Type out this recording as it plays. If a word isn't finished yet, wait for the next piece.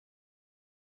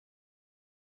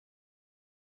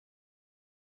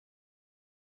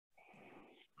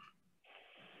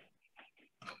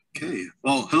Okay.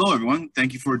 Well, hello, everyone.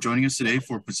 Thank you for joining us today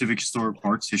for Pacific Historic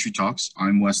Parks History Talks.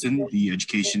 I'm Weston, the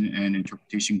Education and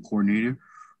Interpretation Coordinator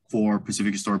for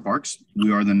Pacific Historic Parks.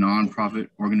 We are the nonprofit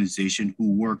organization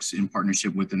who works in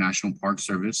partnership with the National Park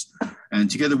Service. And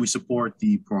together we support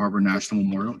the Pearl Harbor National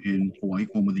Memorial in Hawaii,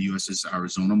 home of the USS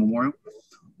Arizona Memorial,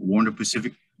 Warner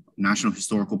Pacific National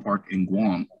Historical Park in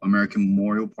Guam, American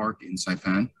Memorial Park in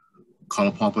Saipan,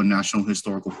 Kalapapa National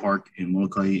Historical Park in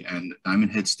Molokai, and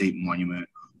Diamond Head State Monument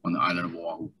on the island of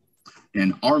Oahu.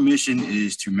 And our mission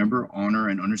is to remember, honor,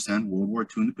 and understand World War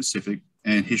II in the Pacific.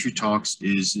 And History Talks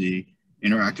is an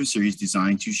interactive series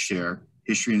designed to share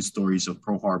history and stories of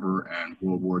Pearl Harbor and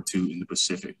World War II in the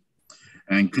Pacific.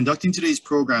 And conducting today's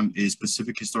program is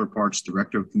Pacific Historic Parks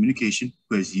Director of Communication,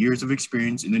 who has years of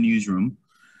experience in the newsroom.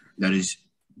 That is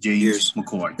James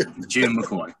McCoy, Jim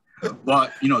McCoy.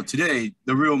 But, today,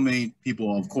 the real main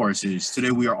people, of course, is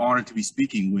today we are honored to be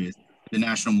speaking with the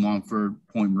National Montford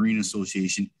Point Marine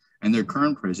Association and their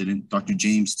current president, Dr.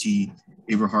 James T.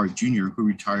 Averhart Jr., who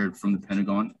retired from the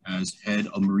Pentagon as head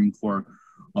of Marine Corps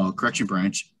Correction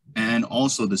Branch, and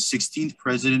also the 16th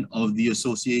president of the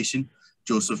association,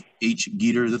 Joseph H.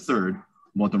 Geeter III,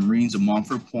 about the Marines of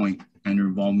Montford Point and their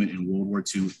involvement in World War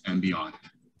II and beyond.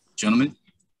 Gentlemen,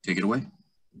 take it away.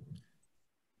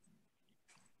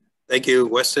 Thank you,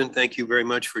 Weston. Thank you very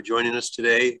much for joining us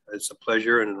today. It's a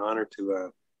pleasure and an honor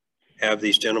to have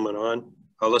these gentlemen on.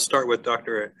 Let's start with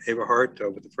Dr. Averhart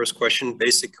with the first question,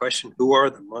 basic question. Who are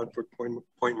the Montford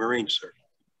Point Marines, sir?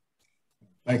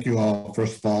 Thank you all,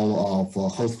 first of all, for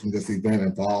hosting this event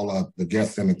and for all the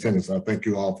guests in attendance. I thank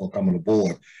you all for coming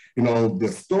aboard.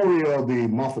 The story of the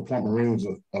Montford Point Marines,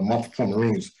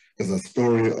 is a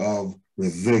story of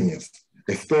resilience,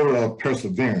 a story of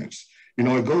perseverance.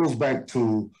 It goes back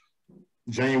to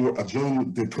June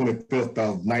the 25th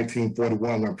of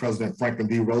 1941, when President Franklin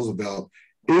D. Roosevelt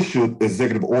issued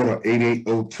Executive Order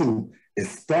 8802,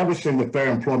 establishing the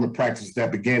fair employment practice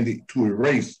that began to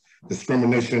erase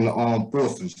discrimination in the armed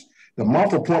forces. The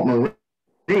Montford Point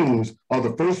Marines are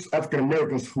the first African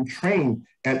Americans who trained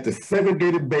at the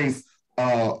segregated base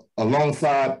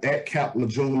alongside at Camp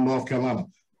Lejeune, North Carolina.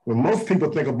 When most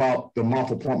people think about the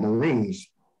Montford Point Marines,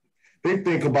 they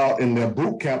think about in their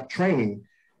boot camp training.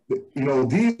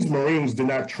 These Marines did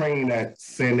not train at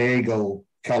San Diego,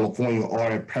 California, or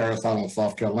at Paris Island,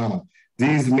 South Carolina.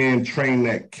 These men trained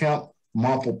at Camp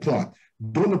Montford Point.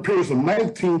 During the periods of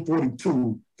 1942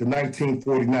 to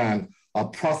 1949,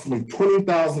 approximately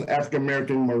 20,000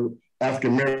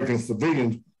 African-American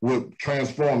civilians would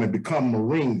transform and become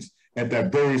Marines at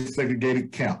that very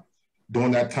segregated camp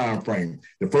during that time frame.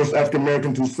 The first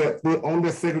African-American to set foot on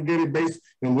that segregated base,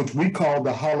 in which we call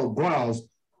the Hollow Grounds,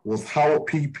 was Howard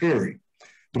P. Perry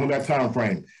during that time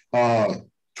frame.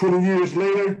 20 years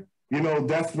later,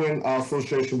 that's when our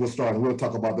association was started. We'll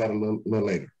talk about that a little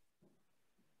later.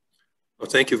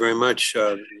 Well, thank you very much.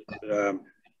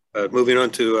 Moving on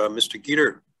to Mr.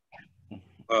 Geeter.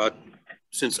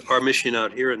 Since our mission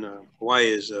out here in Hawaii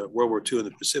is World War II in the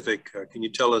Pacific, can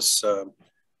you tell us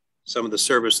some of the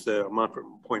service the Montford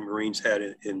Point Marines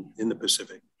had in the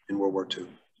Pacific in World War II?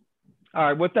 All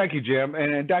right, well, thank you, Jim.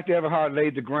 And Dr. Averhart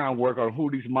laid the groundwork on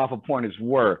who these Montford Pointers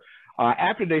were.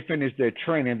 After they finished their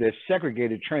training, their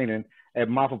segregated training at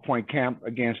Montford Point Camp,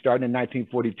 again, starting in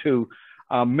 1942,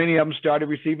 many of them started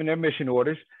receiving their mission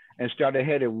orders and started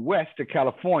headed west to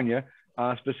California,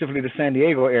 specifically the San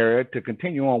Diego area, to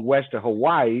continue on west to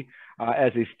Hawaii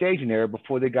as a staging area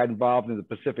before they got involved in the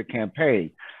Pacific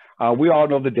campaign. We all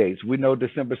know the dates. We know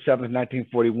December 7th,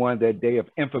 1941, that day of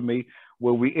infamy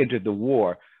where we entered the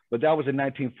war. But that was in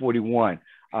 1941.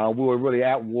 We were really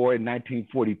at war in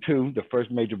 1942. The first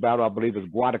major battle, I believe, was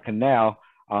Guadalcanal,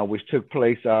 which took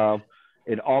place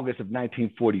in August of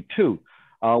 1942.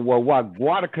 While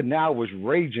Guadalcanal was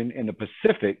raging in the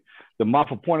Pacific, the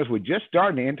Montford Pointers were just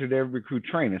starting to enter their recruit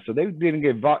training. So they didn't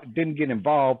get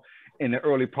involved in the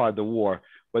early part of the war,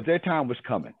 but their time was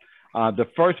coming. The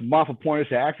first Montford Pointers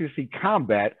to actually see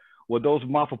combat were those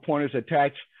Montford Pointers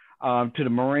attached to the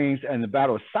Marines in the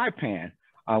Battle of Saipan,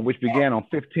 which began on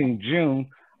 15 June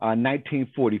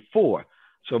 1944.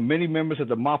 So many members of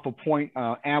the Montford Point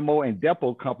ammo and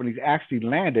depot companies actually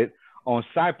landed on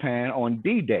Saipan on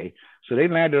D-Day. So they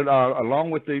landed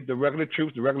along with the regular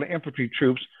troops, the regular infantry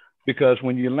troops, because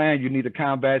when you land, you need the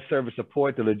combat service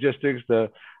support, the logistics, the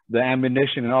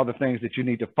ammunition, and all the things that you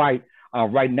need to fight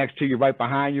right next to you, right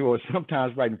behind you, or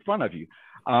sometimes right in front of you.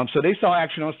 So they saw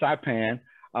action on Saipan.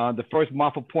 The first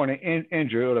Montford Pointer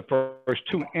injured, or the first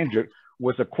two injured,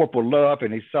 was a Corporal Love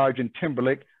and a Sergeant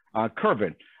Timberlake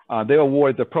Curvin. They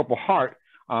awarded the Purple Heart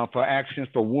for actions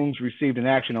for wounds received in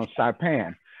action on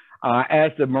Saipan.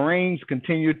 As the Marines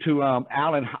continued to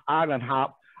island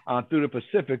hop through the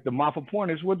Pacific, the Montford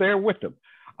Pointers were there with them.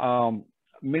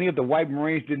 Many of the white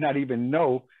Marines did not even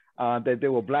know that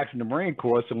there were blacks in the Marine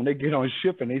Corps. So when they get on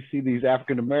ship and they see these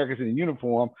African Americans in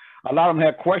uniform, a lot of them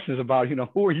had questions about,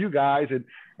 who are you guys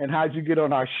and how'd you get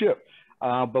on our ship?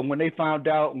 But when they found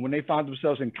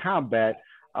themselves in combat,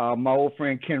 my old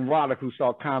friend Ken Roddick, who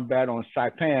saw combat on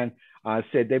Saipan,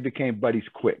 said they became buddies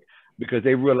quick because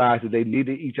they realized that they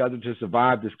needed each other to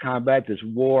survive this combat, this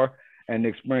war, and the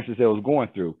experiences they was going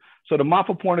through. So the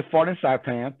Montford Pointers fought in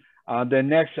Saipan. Their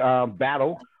next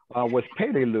battle was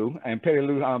Peleliu, and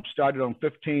Peleliu started on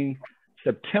 15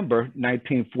 September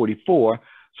 1944.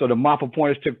 So the Montford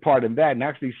Pointers took part in that and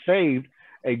actually saved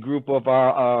a group of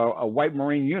a white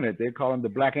Marine unit. They call them the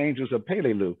Black Angels of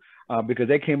Peleliu because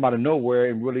they came out of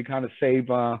nowhere and really kind of saved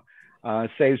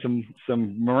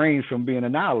some Marines from being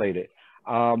annihilated.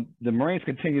 The Marines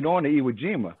continued on to Iwo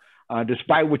Jima.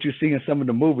 Despite what you see in some of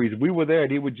the movies, we were there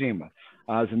at Iwo Jima.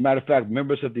 As a matter of fact,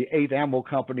 members of the 8th Ammo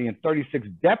Company and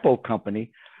 36th Depot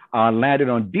Company landed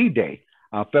on D-Day,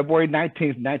 February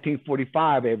 19th,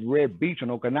 1945 at Red Beach on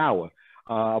Okinawa.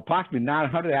 Approximately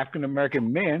 900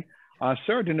 African-American men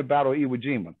served in the Battle of Iwo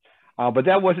Jima. But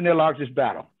that wasn't their largest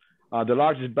battle. The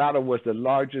largest battle was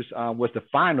the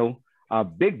final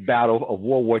big battle of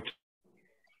World War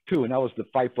II, and that was the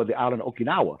fight for the island of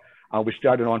Okinawa, which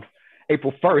started on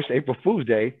April 1st, April Fool's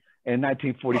Day in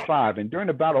 1945. And during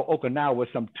the Battle of Okinawa,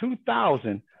 some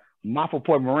 2,000 Montford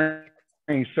Point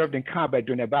Marines served in combat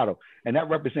during that battle. And that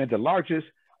represented the largest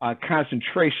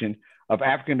concentration of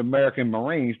African-American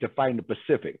Marines to fight in the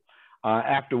Pacific.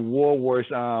 After the war was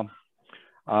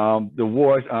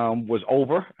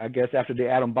over, I guess after the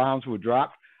atom bombs were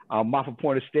dropped, Montford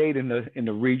Pointers stayed in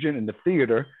the region, in the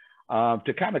theater,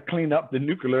 to kind of clean up the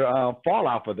nuclear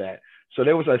fallout for that. So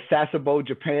there was a Sasebo,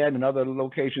 Japan, and other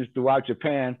locations throughout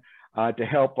Japan to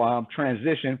help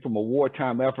transition from a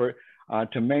wartime effort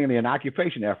to mainly an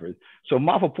occupation effort. So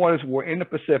Montford Pointers were in the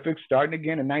Pacific, starting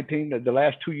again in the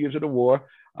last 2 years of the war,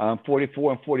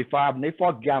 44 and 45, and they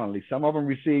fought gallantly. Some of them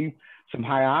received some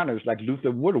high honors, like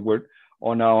Luther Woodward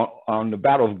on the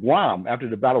Battle of Guam. After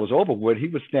the battle was over with, he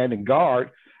was standing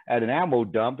guard at an ammo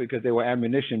dump because they were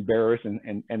ammunition bearers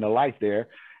and the like there,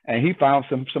 and he found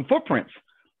some footprints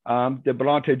that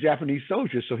belonged to Japanese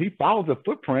soldiers. So he followed the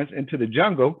footprints into the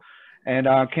jungle and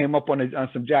came up on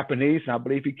some Japanese, and I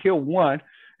believe he killed one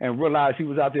and realized he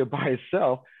was out there by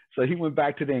himself. So he went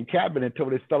back to the encampment and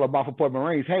told his fellow Montford Point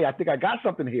Marines, hey, I think I got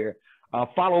something here.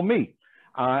 Follow me.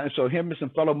 And so him and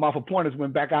some fellow Montford Pointers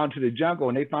went back out into the jungle,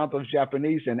 and they found those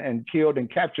Japanese and killed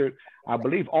and captured, I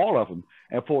believe, all of them.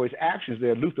 And for his actions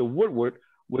there, Luther Woodward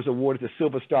was awarded the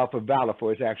Silver Star for Valor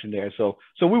for his action there. So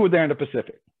we were there in the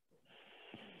Pacific.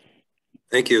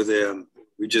 Thank you.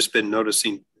 We've just been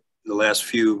noticing in the last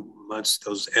few months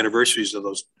those anniversaries of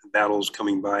those battles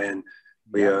coming by, and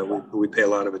we pay a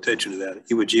lot of attention to that.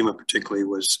 Iwo Jima particularly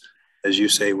was, as you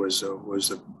say, was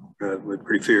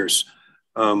pretty fierce.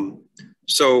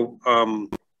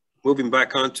 Moving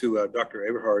back on to Dr.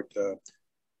 Averhart,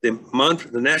 the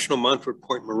National Montford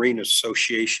Point Marine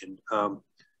Association,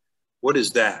 what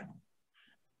is that?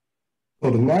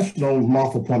 So the National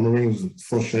Montford Point Marines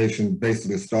Association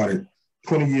basically started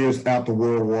 20 years after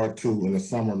World War II in the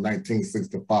summer of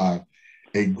 1965.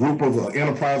 A group of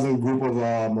enterprising group of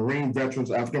Marine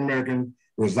veterans, African-American,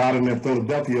 residing in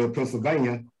Philadelphia,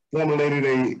 Pennsylvania,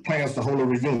 formulated plans to hold a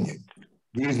reunion.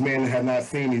 These men had not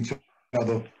seen each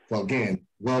other for, again,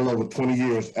 well over 20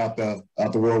 years after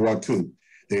World War II.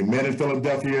 They met in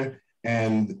Philadelphia,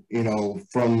 and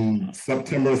from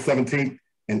September 17th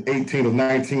and 18th of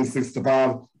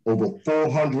 1965, over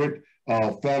 400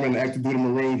 former and active duty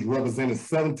Marines representing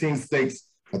 17 states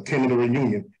attended a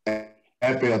reunion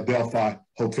at the Adelphi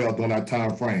Hotel during that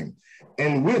time frame,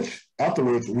 in which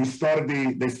afterwards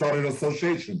they started an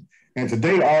association. And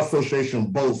today our association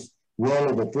boasts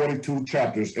well over 42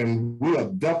 chapters, and we are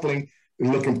definitely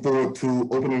looking forward to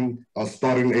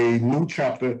starting a new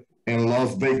chapter in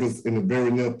Las Vegas in the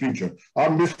very near future. Our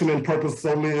mission and purpose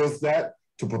solely is that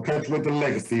to perpetuate the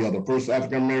legacy of the first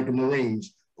African-American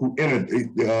Marines who entered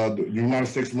the United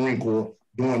States Marine Corps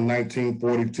during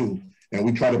 1942. And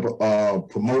we try to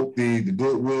promote the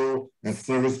goodwill and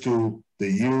service to the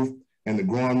youth and the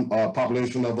growing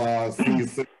population of our senior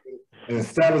citizens, and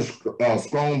establish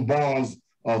strong bonds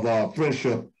of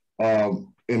friendship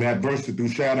in adversity, through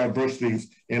shared adversities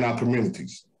in our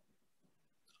communities.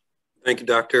 Thank you,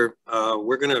 Doctor.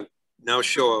 We're going to now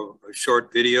show a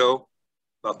short video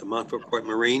about the Montford Point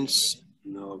Marines,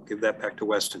 and I'll give that back to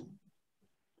Weston.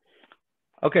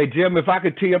 Okay, Jim, if I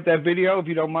could tee up that video, if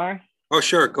you don't mind. Oh,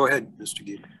 sure. Go ahead, Mr.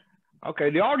 Geeter.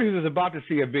 Okay, the audience is about to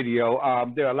see a video.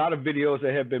 There are a lot of videos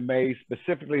that have been made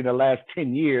specifically in the last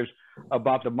 10 years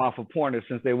about the Montford Pointers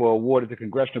since they were awarded the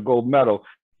Congressional Gold Medal.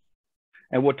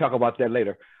 And we'll talk about that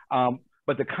later.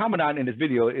 But the commandant in this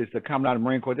video is the commandant of the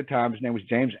Marine Corps at the time. His name was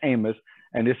James Amos,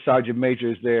 and this sergeant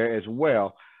major is there as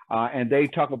well. And they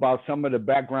talk about some of the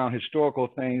background historical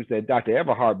things that Dr.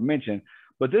 Averhart mentioned.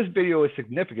 But this video is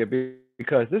significant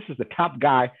because this is the top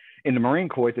guy in the Marine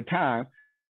Corps at the time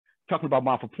talking about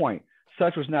Montford Point.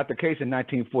 Such was not the case in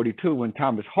 1942 when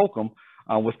Thomas Holcomb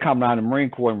was commandant of the Marine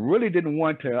Corps and really didn't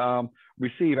want to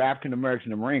receive African Americans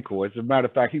in the Marine Corps. As a matter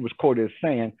of fact, he was quoted as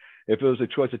saying, if it was a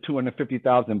choice of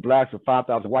 250,000 blacks or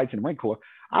 5,000 whites in the Marine Corps,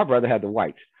 I'd rather have the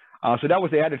whites. So that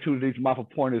was the attitude these Montford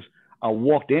Pointers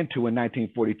walked into in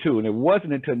 1942. And it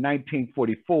wasn't until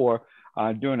 1944,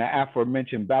 during the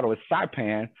aforementioned Battle of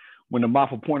Saipan, when the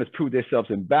Montford Pointers proved themselves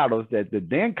in battles, that the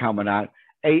then commandant,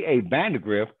 A.A.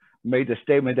 Vandegrift, made the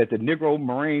statement that the Negro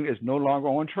Marine is no longer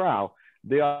on trial.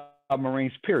 They are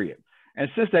Marines, period. And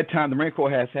since that time, the Marine Corps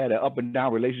has had an up and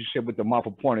down relationship with the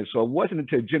Montford Pointers. So it wasn't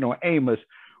until General Amos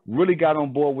really got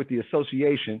on board with the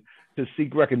association to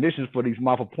seek recognition for these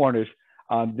Montford Pointers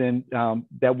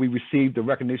that we received the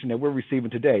recognition that we're receiving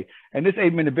today. And this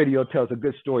 8-minute video tells a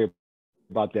good story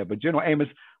about that. But General Amos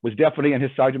was definitely, and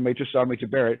his Sergeant Major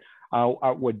Barrett,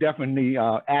 were definitely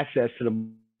assets to the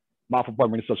Montford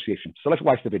Point Marine Association. So let's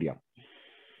watch the video.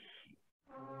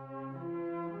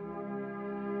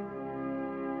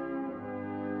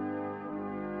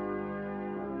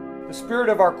 The spirit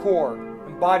of our Corps,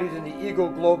 embodied in the Eagle,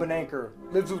 Globe, and Anchor,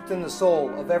 lives within the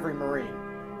soul of every Marine.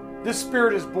 This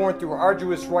spirit is born through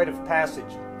arduous rite of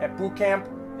passage at boot camp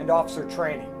and officer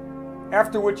training,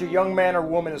 after which a young man or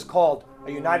woman is called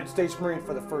a United States Marine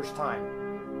for the first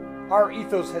time. Our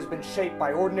ethos has been shaped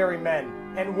by ordinary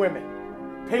men and women,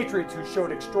 patriots who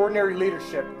showed extraordinary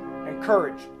leadership and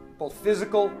courage, both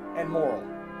physical and moral.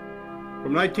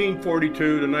 From 1942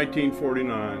 to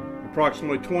 1949,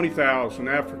 approximately 20,000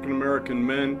 African American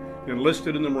men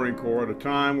enlisted in the Marine Corps at a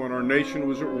time when our nation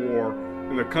was at war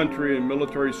and the country and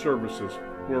military services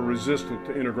were resistant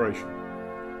to integration.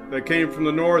 They came from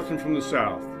the North and from the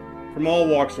South, from all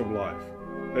walks of life.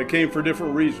 They came for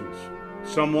different reasons.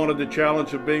 Some wanted the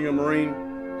challenge of being a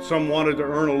Marine, some wanted to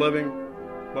earn a living,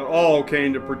 but all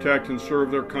came to protect and serve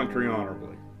their country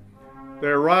honorably. They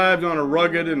arrived on a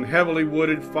rugged and heavily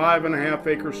wooded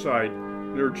 5.5-acre site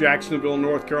near Jacksonville,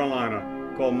 North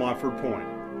Carolina, called Montford Point.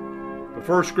 The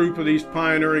first group of these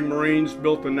pioneering Marines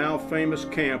built the now famous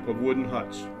camp of wooden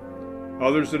huts.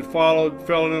 Others that followed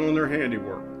fell in on their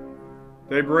handiwork.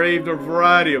 They braved a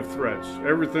variety of threats,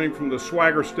 everything from the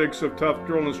swagger sticks of tough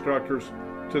drill instructors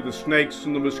to the snakes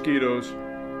and the mosquitoes,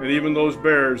 and even those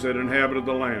bears that inhabited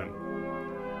the land.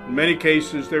 In many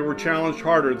cases, they were challenged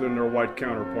harder than their white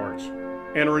counterparts,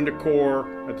 entering the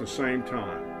Corps at the same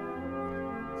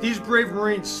time. These brave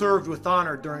Marines served with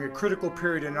honor during a critical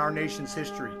period in our nation's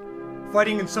history,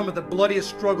 fighting in some of the bloodiest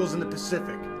struggles in the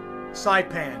Pacific,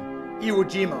 Saipan, Iwo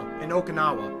Jima, and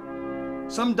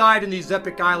Okinawa. Some died in these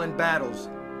epic island battles.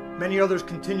 Many others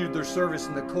continued their service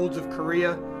in the colds of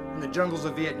Korea and the jungles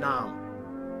of Vietnam.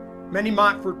 Many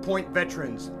Montford Point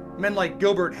veterans, men like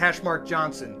Gilbert Hashmark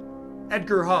Johnson,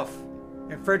 Edgar Huff,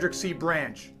 and Frederick C.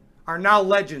 Branch, are now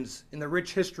legends in the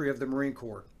rich history of the Marine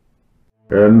Corps.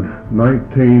 In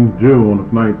June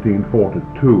of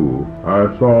 1942,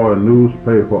 I saw a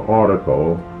newspaper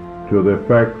article to the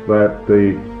effect that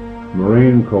the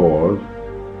Marine Corps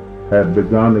had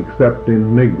begun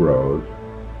accepting Negroes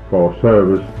for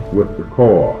service with the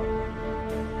Corps.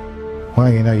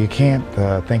 Well, you know, you can't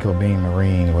think of being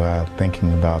Marine without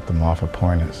thinking about the Montford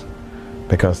Pointers,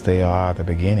 because they are the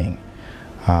beginning.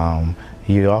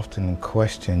 You often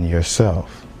question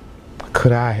yourself,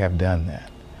 could I have done that?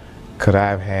 Could I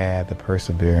have had the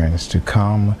perseverance to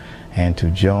come and to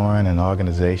join an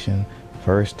organization,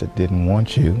 first, that didn't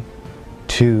want you,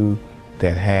 two,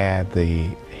 that had the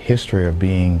history of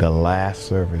being the last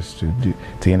service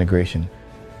to integration?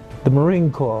 The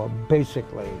Marine Corps,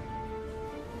 basically,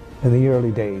 in the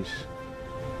early days,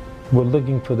 were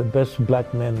looking for the best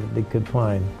black men that they could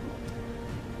find.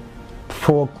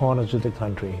 Four corners of the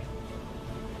country.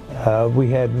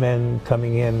 We had men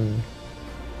coming in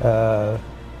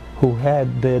who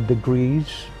had their degrees.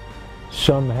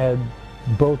 Some had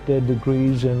both their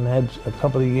degrees and had a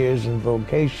couple of years in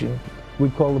vocation. We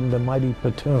call them the mighty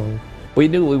platoon. We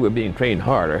knew we were being trained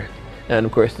harder, and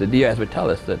of course the DIs would tell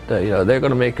us that you know, they're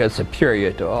going to make us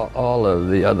superior to all of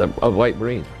the other white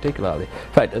Marines, particularly.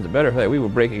 In fact, as a matter of fact, we were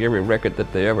breaking every record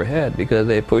that they ever had because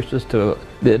they pushed us to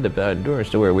the end of endurance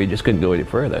to where we just couldn't go any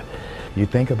further. You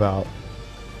think about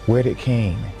where they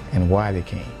came and why they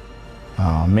came.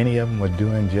 Many of them were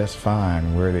doing just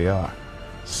fine where they are.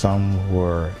 Some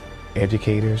were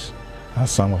educators,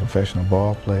 some were professional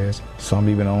ball players, some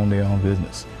even owned their own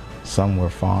business. Some were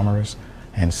farmers,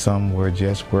 and some were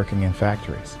just working in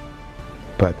factories.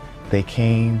 But they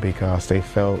came because they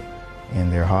felt in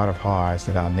their heart of hearts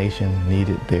that our nation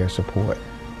needed their support,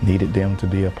 needed them to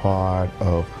be a part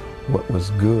of what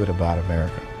was good about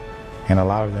America. And a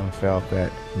lot of them felt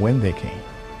that when they came,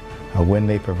 when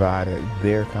they provided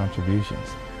their contributions,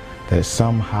 that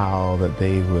somehow that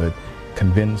they would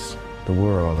convince the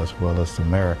world as well as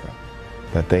America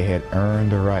that they had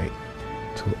earned the right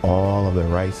to all of the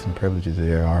rights and privileges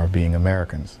there are of being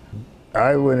Americans.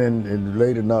 I went in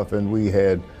late enough and we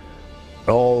had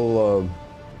all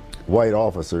white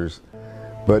officers,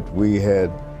 but we had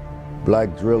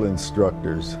black drill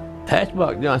instructors.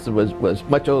 Hashmark Johnson was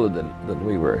much older than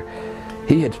we were.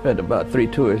 He had spent about 3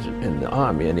 tours in the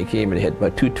Army, and he came and had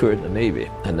about 2 tours in the Navy,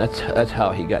 and that's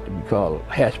how he got to be called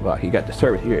Hashmark. He got the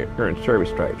service, he earned service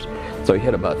stripes. So he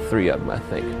had about 3 of them, I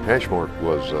think. Hashmark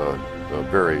was a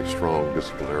very strong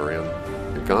disciplinarian.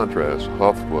 In contrast,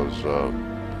 Huff was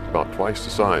about twice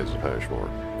the size of Hashmark,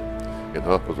 and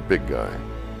Huff was a big guy.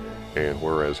 And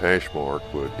whereas Hashmark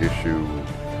would issue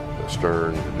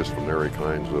stern disciplinary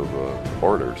kinds of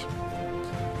orders,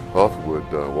 Huff would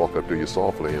walk up to you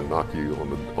softly and knock you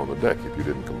on the deck if you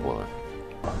didn't comply.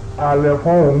 I left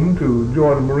home to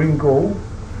join the Marine Corps,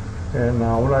 and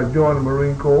when I joined the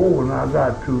Marine Corps, when I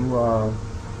got to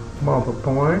Montford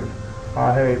Point,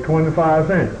 I had 25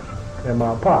 cents in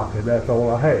my pocket. That's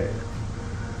all I had.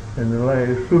 And the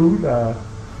last suit,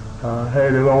 I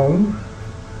had it on,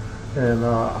 and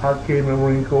I came to the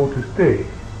Marine Corps to stay.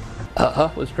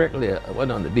 Huff was strictly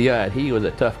wasn't on the DI. He was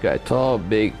a tough guy, tall,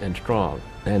 big, and strong.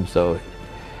 And so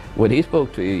when he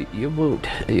spoke to you, you moved.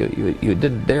 You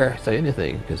didn't dare say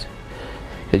anything because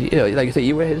you know, like I said,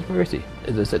 you were his mercy.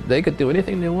 As I said, they could do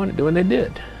anything they wanted to do, and they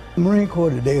did. The Marine Corps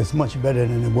today is much better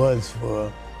than it was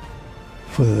for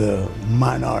the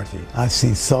minority. I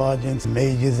see sergeants,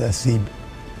 majors, I see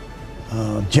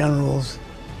generals,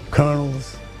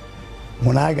 colonels.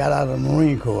 When I got out of the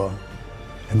Marine Corps,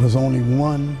 it was only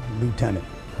 1 lieutenant.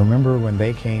 Remember when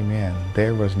they came in,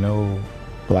 there was no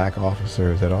black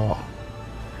officers at all.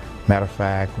 Matter of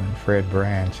fact, when Fred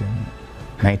Branch in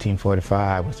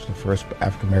 1945 was the first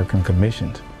African-American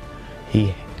commissioned,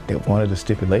 one of the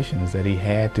stipulations that he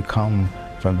had to come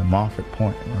from the Montford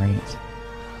Point Marines.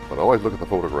 But I always look at the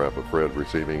photograph of Fred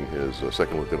receiving his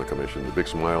second lieutenant commission, the big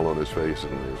smile on his face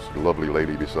and his lovely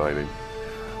lady beside him.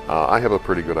 I have a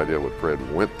pretty good idea what Fred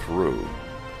went through,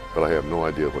 but I have no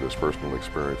idea what his personal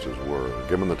experiences were.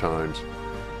 Given the times,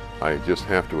 I just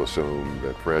have to assume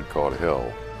that Fred caught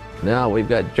hell. Now we've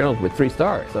got generals with 3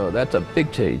 stars, so that's a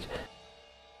big change.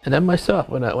 And then myself,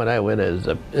 when I went as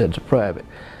a private,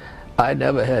 I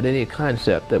never had any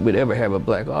concept that we'd ever have a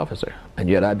black officer, and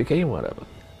yet I became one of them.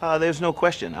 There's no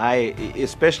question.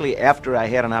 Especially after I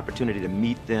had an opportunity to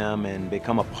meet them and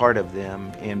become a part of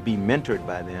them and be mentored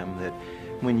by them, that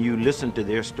when you listen to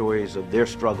their stories of their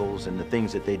struggles and the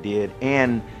things that they did,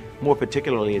 and more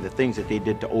particularly the things that they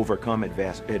did to overcome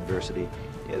adversity,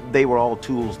 they were all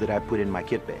tools that I put in my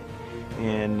kit bag.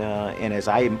 And as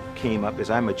I came up, as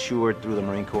I matured through the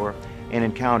Marine Corps and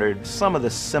encountered some of the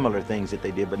similar things that they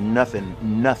did, but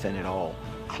nothing at all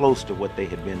close to what they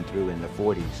had been through in the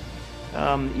 40s.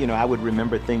 You know, I would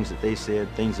remember things that they said,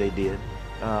 things they did,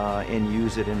 and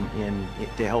use it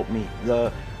to help me.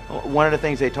 One of the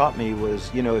things they taught me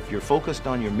was, you know, if you're focused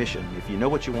on your mission, if you know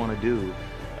what you want to do,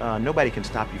 nobody can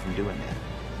stop you from doing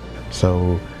that.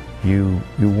 So you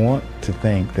want to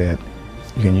think that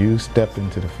you step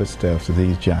into the footsteps of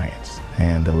these giants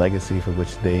and the legacy for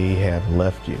which they have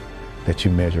left you, that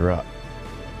you measure up.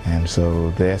 And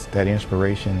so that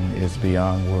inspiration is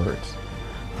beyond words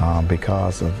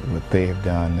because of what they have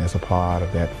done as a part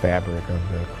of that fabric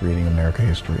of the creating America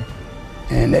history.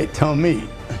 And they told me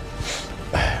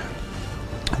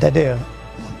that they're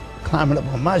climbing up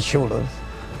on my shoulders,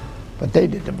 but they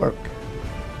did the work.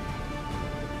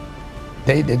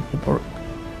 They did the work.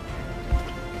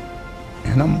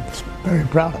 And I'm very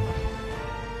proud of them.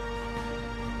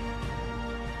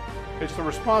 It's the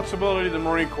responsibility of the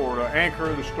Marine Corps to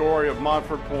anchor the story of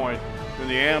Montford Point in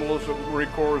the annals of the Marine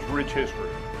Corps' rich history.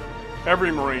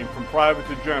 Every Marine, from private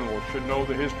to general, should know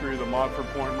the history of the Montford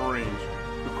Point Marines,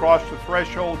 who crossed the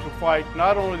threshold to fight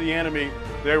not only the enemy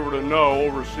they were to know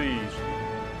overseas,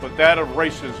 but that of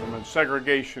racism and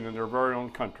segregation in their very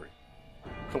own country.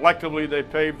 Collectively, they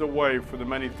paved the way for the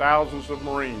many thousands of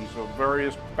Marines of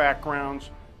various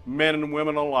backgrounds, men and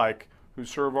women alike, who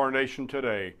serve our nation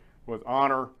today with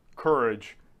honor,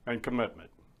 courage, and commitment.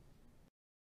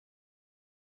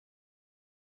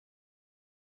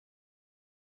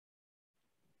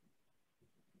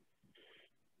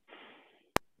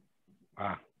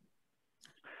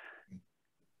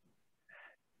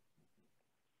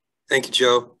 Thank you,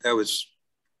 Joe. That was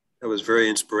very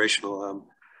inspirational.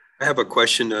 I have a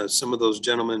question. Some of those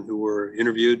gentlemen who were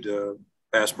interviewed,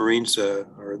 past Marines,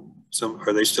 are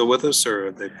they still with us, or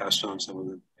have they passed on, some of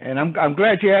them? And I'm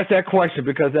glad you asked that question,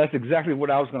 because that's exactly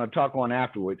what I was going to talk on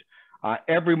afterwards.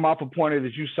 Every Montford Pointer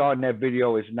that you saw in that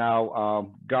video is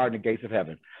now guarding the gates of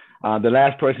heaven. The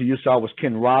last person you saw was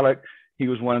Ken Rollick. He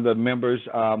was one of the members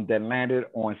that landed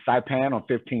on Saipan on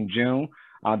 15 June.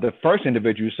 The first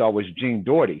individual you saw was Gene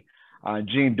Doherty.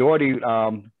 Gene Doherty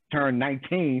turned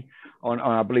 19 on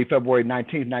I believe February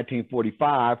 19th,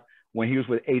 1945, when he was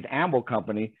with 8th Ammo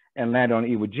Company and landed on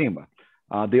Iwo Jima.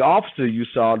 The officer you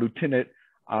saw, Lieutenant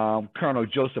Colonel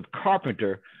Joseph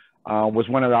Carpenter, was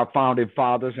one of our founding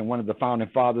fathers and one of the founding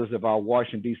fathers of our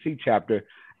Washington, D.C. chapter,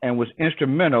 and was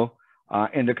instrumental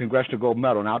in the Congressional Gold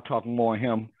Medal. And I'll talk more on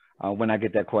him when I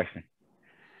get that question.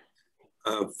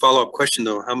 Follow-up question,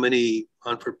 though. How many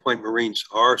Montford Point Marines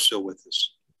are still with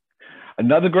us?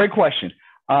 Another great question.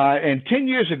 And 10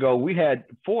 years ago, we had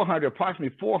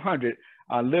approximately 400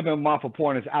 living Montford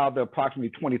Pointers out of the approximately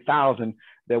 20,000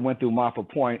 that went through Montford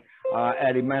Point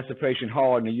at Emancipation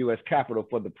Hall in the U.S. Capitol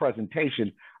for the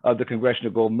presentation of the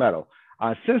Congressional Gold Medal.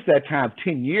 Since that time,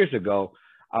 10 years ago,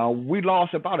 we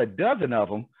lost about a dozen of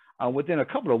them within a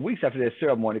couple of weeks after that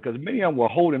ceremony, because many of them were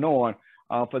holding on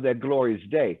for that glorious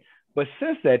day. But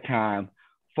since that time,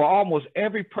 for almost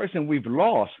every person we've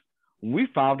lost, we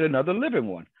found another living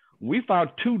one. We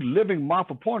found 2 living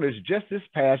Montford Pointers just this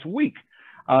past week.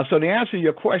 So the answer to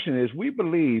your question is, we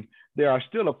believe there are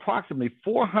still approximately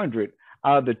 400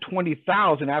 out of the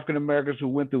 20,000 African Americans who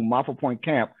went through Montford Point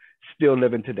Camp still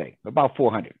living today, about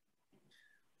 400.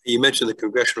 You mentioned the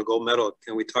Congressional Gold Medal.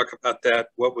 Can we talk about that?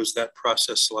 What was that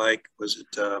process like? Was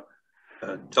it,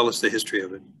 tell us the history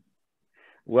of it.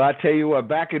 Well, I tell you what,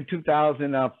 back in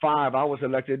 2005, I was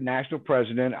elected national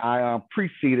president. I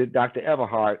preceded Dr.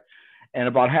 Averhart. And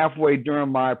about halfway during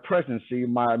my presidency,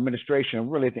 my administration,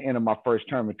 really at the end of my first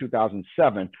term in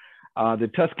 2007, the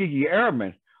Tuskegee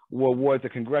Airmen were awarded the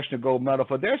Congressional Gold Medal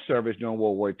for their service during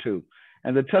World War II.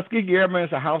 And the Tuskegee Airmen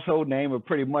is a household name, it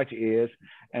pretty much is,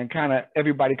 and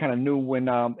everybody knew when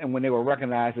they were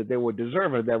recognized that they were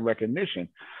deserving of that recognition.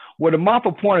 Well, the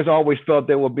Montford Pointers always felt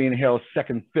they were being held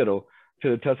second fiddle to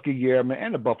the Tuskegee Airmen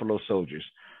and the Buffalo Soldiers.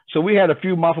 So we had a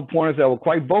few Montford Pointers that were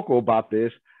quite vocal about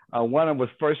this. One of them was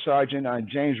First Sergeant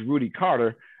James Rudy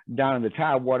Carter down in the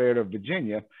Tidewater area of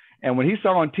Virginia. And when he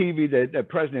saw on TV that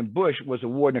President Bush was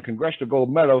awarding a Congressional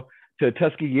Gold Medal to the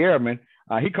Tuskegee Airmen,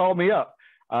 he called me up.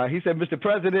 He said, "Mr.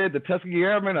 President, the Tuskegee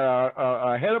Airmen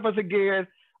are ahead of us again.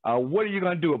 What are you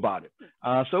going to do about it?"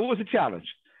 So it was a challenge.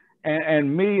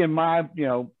 And me and my,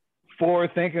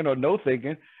 forward thinking or no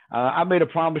thinking, I made a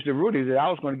promise to Rudy that I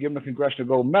was going to give him a Congressional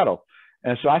Gold Medal.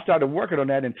 And so I started working on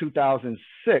that in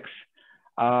 2006.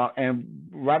 And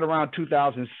right around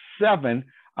 2007,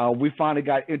 we finally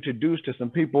got introduced to some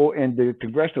people in the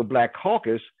Congressional Black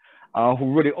Caucus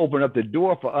who really opened up the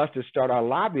door for us to start our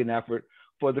lobbying effort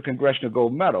for the Congressional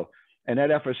Gold Medal. And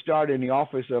that effort started in the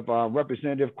office of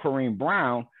Representative Corrine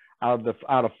Brown out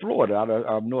of Florida, out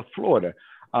of North Florida.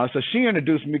 So she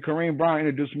introduced me, Corrine Brown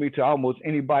introduced me to almost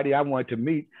anybody I wanted to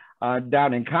meet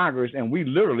down in Congress. And we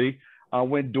literally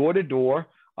went door to door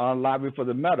lobbying for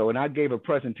the medal. And I gave a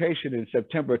presentation in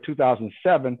September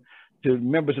 2007 to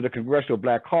members of the Congressional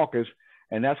Black Caucus.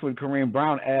 And that's when Corrine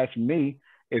Brown asked me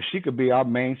if she could be our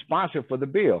main sponsor for the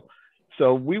bill.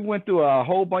 So we went through a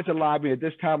whole bunch of lobbying. At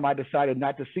this time, I decided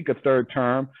not to seek a third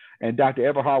term. And Dr.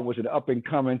 Averhart was an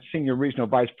up-and-coming senior regional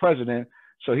vice president.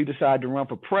 So he decided to run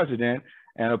for president.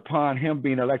 And upon him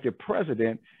being elected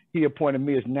president, he appointed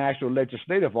me as National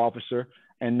Legislative Officer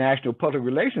and National Public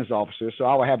Relations Officer. So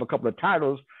I would have a couple of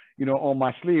titles, on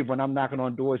my sleeve when I'm knocking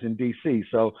on doors in D.C.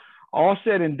 So all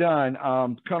said and done,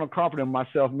 Colonel Carpenter and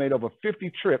myself made over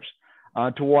 50 trips I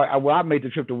made the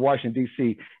trip to Washington,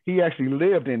 D.C. He actually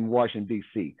lived in Washington,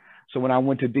 D.C. So when I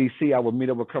went to D.C., I would meet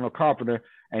up with Colonel Carpenter,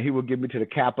 and he would get me to the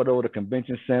Capitol, the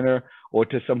Convention Center, or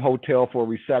to some hotel for a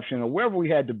reception, or wherever we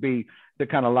had to be to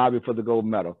kind of lobby for the gold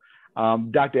medal.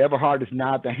 Dr. Averhart is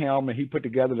now at the helm, and he put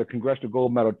together the Congressional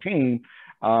Gold Medal team.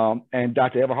 And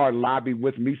Dr. Averhart lobbied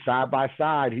with me side by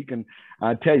side. He can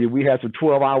tell you we had some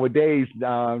 12-hour days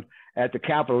at the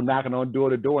Capitol knocking on door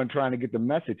to door and trying to get the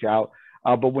message out.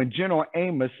 But when General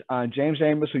Amos, James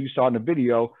Amos, who you saw in the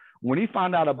video, when he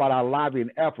found out about our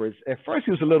lobbying efforts, at first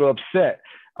he was a little upset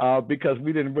because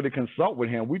we didn't really consult with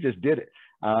him. We just did it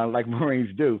like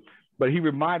Marines do. But he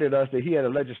reminded us that he had a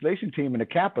legislation team in the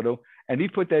Capitol, and he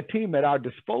put that team at our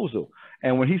disposal.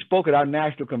 And when he spoke at our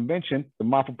national convention, the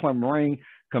Montford Point Marine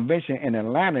Convention in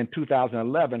Atlanta in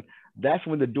 2011, that's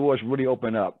when the doors really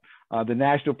open up. The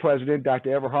national president,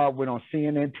 Dr. Averhart, went on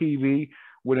CNN TV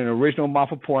with an original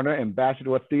Montford Pointer,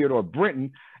 Ambassador Theodore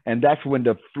Brinton, and that's when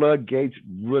the floodgates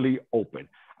really opened.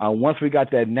 Once we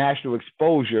got that national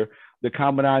exposure, the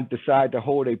Commandant decided to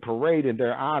hold a parade in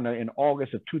their honor in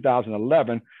August of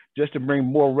 2011, just to bring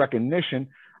more recognition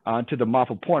to the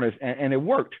Montford Pointers, and it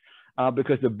worked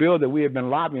because the bill that we had been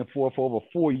lobbying for over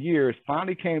 4 years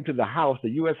finally came to the House,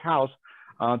 the U.S. House,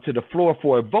 to the floor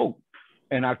for a vote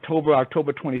in October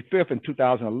 25th in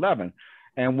 2011.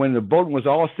 And when the voting was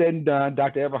all said and done,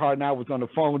 Dr. Averhart and I was on the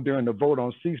phone during the vote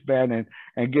on C-SPAN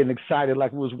and getting excited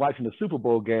like we was watching the Super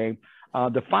Bowl game.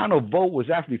 The final vote was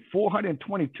actually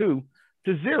 422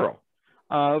 to 0.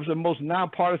 It was the most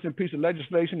nonpartisan piece of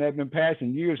legislation that had been passed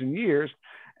in years and years.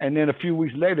 And then a few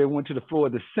weeks later, it went to the floor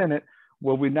of the Senate,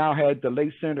 where we now had the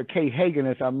late Senator Kay Hagan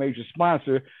as our major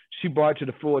sponsor. She brought it to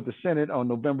the floor of the Senate on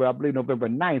November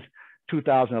 9th,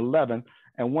 2011.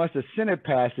 And once the Senate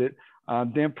passed it,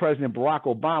 then President Barack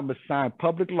Obama signed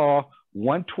Public Law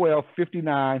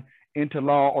 11259 into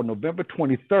law on November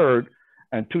 23rd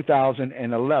in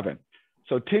 2011.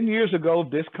 So 10 years ago,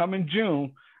 this coming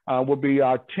June, will be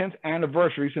our 10th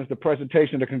anniversary since the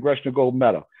presentation of the Congressional Gold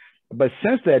Medal. But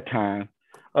since that time,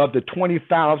 of the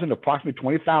approximately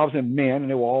 20,000 men, and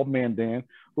they were all men then,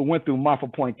 who went through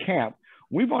Montford Point Camp,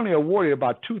 we've only awarded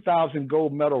about 2,000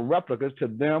 gold medal replicas to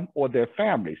them or their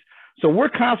families. So we're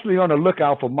constantly on the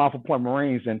lookout for Montford Point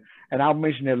Marines, and I'll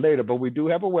mention it later, but we do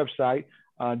have a website,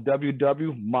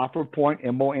 www.montfordpoint,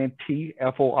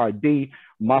 M-O-N-T-F-O-R-D,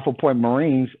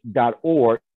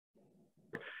 montfordpointmarines.org,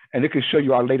 and it can show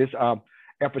you our latest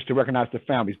efforts to recognize the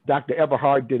families. Dr.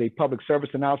 Averhart did a public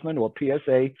service announcement, or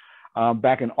PSA,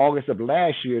 back in August of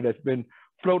last year that's been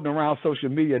floating around social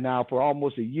media now for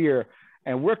almost a year.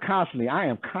 And we're constantly, I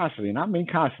am constantly, and I mean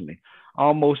constantly,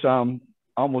 almost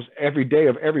every day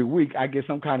of every week, I get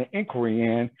some kind of inquiry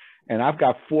in, and I've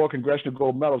got 4 Congressional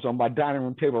Gold Medals on my dining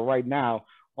room table right now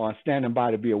standing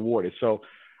by to be awarded. So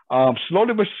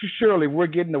slowly but surely, we're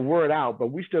getting the word out, but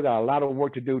we still got a lot of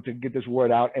work to do to get this word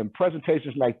out, and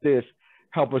presentations like this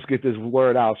help us get this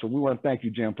word out. So we want to thank you,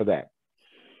 Jim, for that.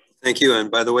 Thank you. And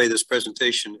by the way, this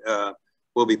presentation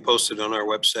will be posted on our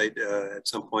website at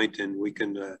some point, and we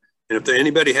can, and if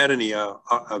anybody had any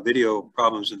video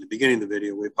problems in the beginning of the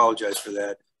video, we apologize for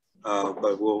that,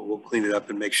 but we'll clean it up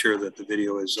and make sure that the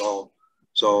video is all.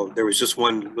 So there was just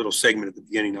one little segment at the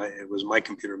beginning. It was my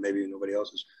computer, maybe nobody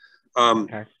else's.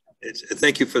 Okay.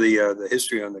 Thank you for the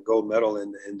history on the gold medal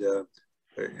and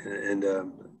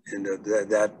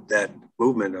that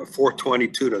movement of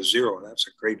 422 to 0. That's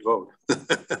a great vote.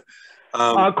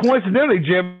 Coincidentally,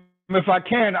 Jim, if I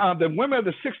can, the women of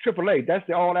the 6th AAA, that's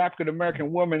the All African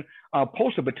American Women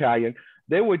Postal Battalion,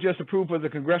 they were just approved for the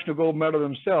Congressional Gold Medal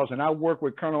themselves. And I work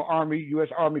with U.S.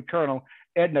 Army Colonel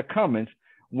Edna Cummins.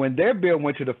 When their bill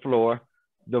went to the floor,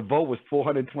 the vote was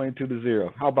 422 to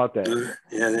 0. How about that?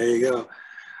 Yeah, there you go.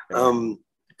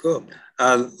 Cool.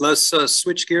 Let's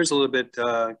switch gears a little bit.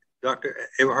 Dr.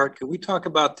 Averhart, can we talk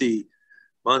about the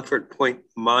Montford Point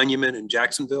Monument in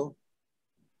Jacksonville?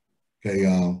 Okay.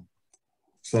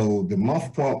 So the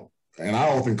Montford Point, and I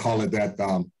often call it that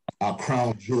our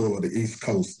crown jewel of the East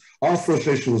Coast. Our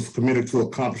association was committed to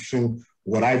accomplishing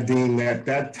what I deemed at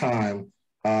that time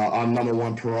our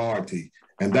 #1 priority,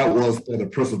 and that was for the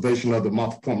preservation of the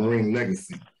Montford Point Marine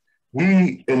legacy.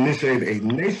 We initiated a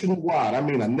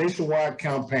nationwide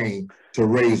campaign to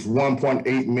raise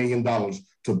 $1.8 million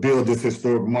to build this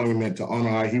historic monument to honor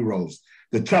our heroes.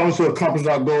 The challenge to accomplish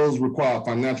our goals required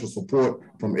financial support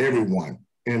from everyone.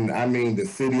 And I mean, the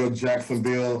city of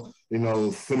Jacksonville,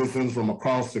 citizens from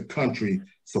across the country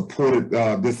supported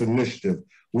this initiative.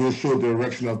 We ensured the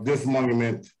erection of this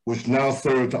monument, which now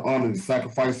serves to honor the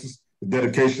sacrifices, the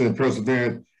dedication and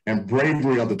perseverance and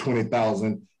bravery of the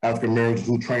 20,000 African Americans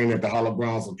who trained at the hallowed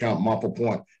grounds of Camp Montford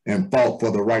Point and fought for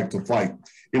the right to fight.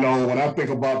 When I think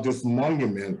about this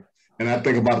monument and I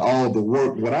think about all the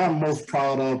work, what I'm most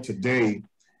proud of today,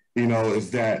 is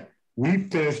that we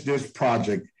finished this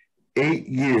project 8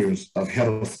 years ahead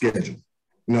of schedule,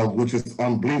 which is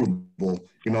unbelievable,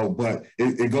 but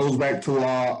it goes back to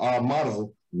our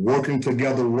motto, working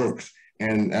together works.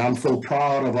 And I'm so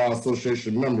proud of our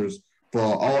association members for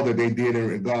all that they did in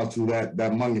regards to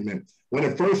that monument. When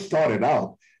it first started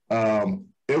out,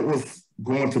 it was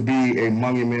going to be a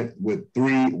monument with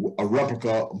a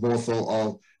replica more so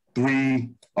of 3,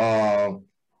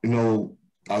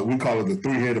 we call it the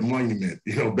 3-headed monument,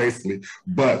 basically.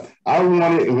 But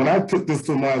when I took this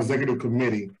to my executive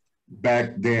committee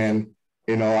back then,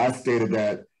 I stated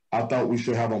that I thought we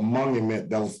should have a monument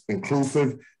that was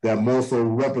inclusive, that more so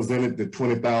represented the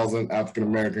 20,000 African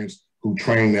Americans who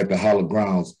trained at the Hallowed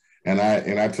Grounds. And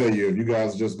I tell you, if you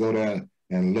guys just go there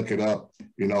and look it up,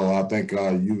 you know, I think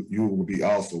you will be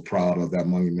also proud of that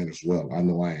monument as well. I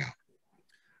know I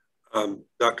am.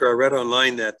 Doctor, I read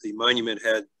online that the monument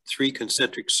had 3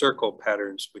 concentric circle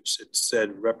patterns, which it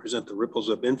said represent the ripples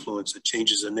of influence that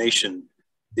changes a nation.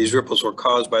 These ripples were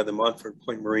caused by the Montford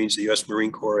Point Marines, the U.S.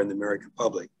 Marine Corps, and the American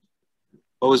public.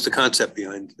 What was the concept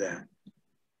behind that?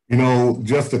 You know,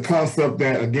 just the concept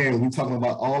that, again, we're talking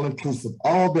about all-inclusive,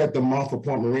 all that the Montford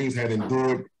Point Marines had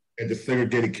endured at the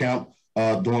segregated camp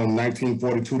during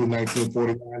 1942 to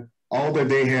 1949, all that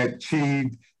they had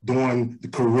achieved during the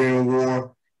Korean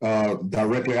War,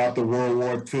 directly after World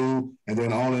War II, and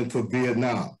then on into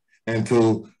Vietnam.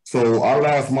 So our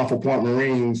last Montford Point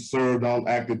Marines served on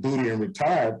active duty and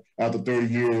retired after 30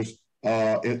 years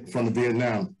from the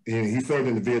Vietnam. And he served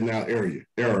in the Vietnam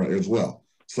era as well.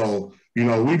 So, you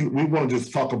know, we want to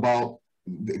just talk about,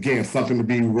 again, something to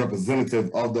be representative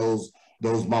of those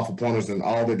Montford Pointers and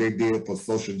all that they did for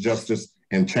social justice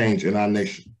and change in our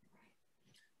nation.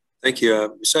 Thank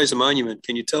you. Besides the monument,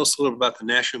 can you tell us a little about the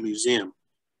National Museum?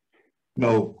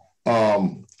 No.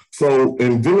 So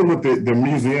in dealing with the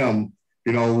museum,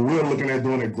 you know, we're looking at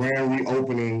doing a grand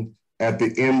reopening at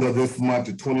the end of this month,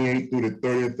 the 28th through the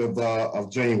 30th of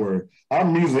January. Our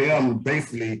museum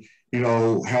basically, you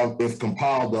know, is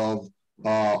compiled of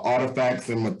artifacts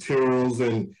and materials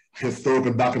and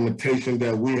historical documentation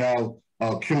that we have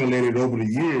accumulated over the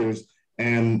years.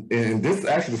 And this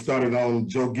actually started on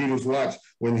Joe Geeter's watch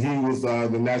when he was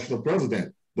the national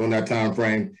president during that time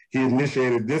frame. He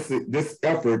initiated this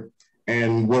effort,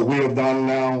 and what we have done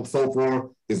now so far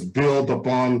is build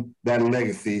upon that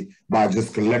legacy by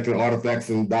just collecting artifacts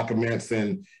and documents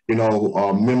and, you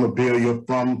know, memorabilia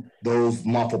from those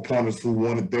Montford Pointers who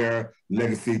wanted their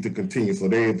legacy to continue. So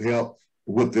they have helped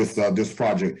with this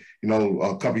project. You know,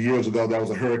 a couple of years ago, there was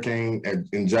a hurricane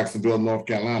in Jacksonville, North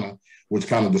Carolina, which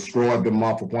kind of destroyed the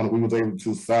Montford Pointer. We was able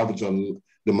to salvage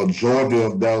the majority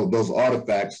of those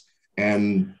artifacts.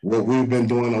 And what we've been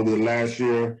doing over the last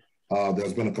year,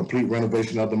 there's been a complete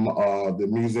renovation of the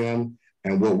museum.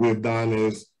 And what we've done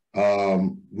is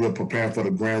we're preparing for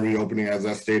the grand reopening, as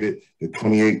I stated, the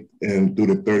 28th and through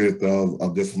the 30th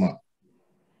of this month.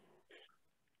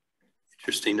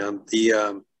 Interesting.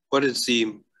 What is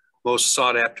the most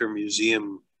sought after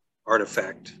museum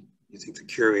artifact you think the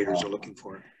curators are looking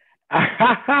for?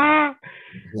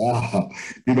 Wow.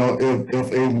 You know,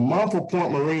 if a Montford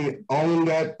Point Marine owned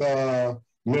that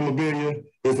memorabilia,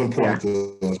 it's important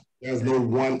to us. There's no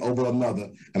one over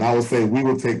another. And I would say we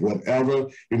would take whatever,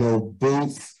 you know,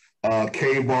 boots,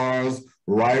 K-bars,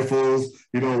 rifles,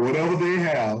 you know, whatever they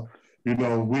have, you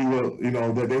know, we will, you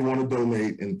know, that they want to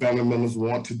donate and family members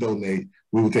want to donate,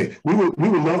 we would take. We would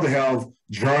love to have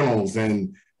journals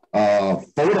and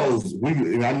photos.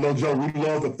 And I know, Joe, we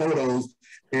love the photos,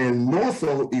 and more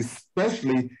so,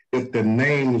 especially if the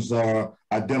names are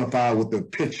identified with the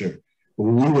picture.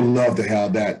 We would love to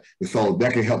have that. So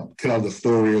that can help tell the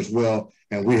story as well.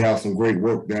 And we have some great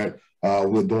work that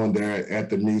we're doing there at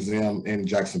the museum in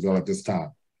Jacksonville at this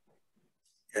time.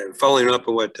 And following up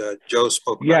on what Joe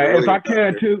spoke about. Yeah, if I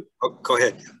can too. Oh, go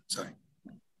ahead. Sorry.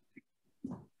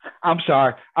 I'm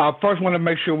sorry. First, want to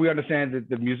make sure we understand that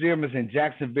the museum is in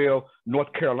Jacksonville,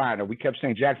 North Carolina. We kept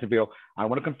saying Jacksonville. I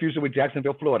want to confuse it with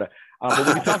Jacksonville, Florida. But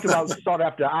when we talked about sought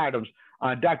after items,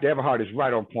 Dr. Averhart is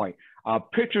right on point.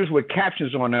 Pictures with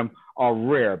captions on them are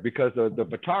rare because the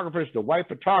photographers, the white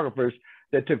photographers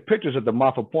that took pictures of the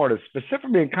Montford Pointers,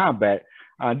 specifically in combat,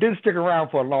 didn't stick around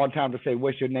for a long time to say,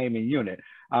 what's your name and unit?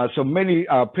 So many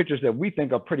pictures that we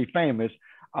think are pretty famous,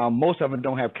 most of them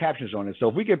don't have captions on it. So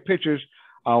if we get pictures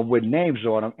with names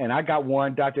on them, and I got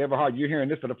one, Dr. Averhart, you're hearing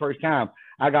this for the first time.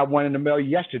 I got one in the mail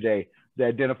yesterday that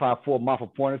identified 4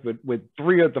 Montford Pointers with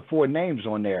 3 of the 4 names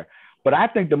on there. But I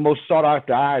think the most sought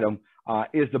after item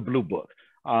is the Blue Book.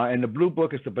 And the Blue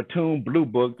Book is the platoon Blue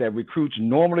Book that recruits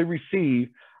normally receive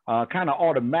kind of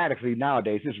automatically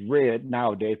nowadays. It's red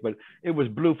nowadays, but it was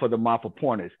blue for the Montford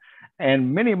Pointers.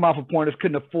 And many Montford Pointers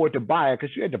couldn't afford to buy it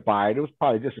because you had to buy it. It was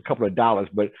probably just a couple of dollars,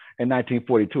 but in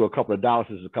 1942, a couple of dollars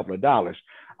is a couple of dollars.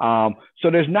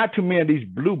 So there's not too many of these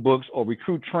Blue Books or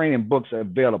recruit training books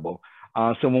available.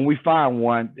 So when we find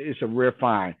one, it's a rare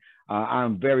find.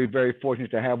 I'm very, very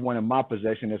fortunate to have one in my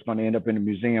possession that's going to end up in the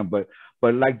museum. But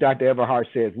like Dr. Averhart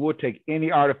says, we'll take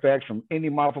any artifacts from any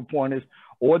Montford Pointers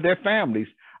or their families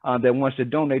that wants to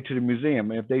donate to the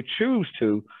museum. And if they choose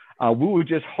to, we will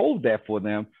just hold that for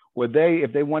them. Where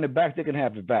if they want it back, they can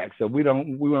have it back. So we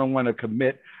don't want to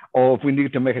commit, or if we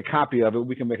need to make a copy of it,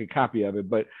 we can make a copy of it.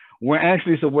 But we're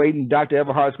anxiously awaiting. Dr.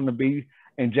 Averhart is going to be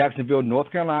in Jacksonville, North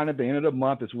Carolina at the end of the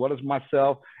month, as well as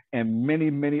myself and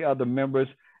many other members.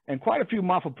 And quite a few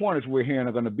Montford Pointers we're hearing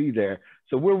are going to be there.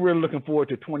 So we're really looking forward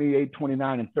to 28,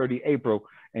 29, and 30 April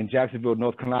in Jacksonville,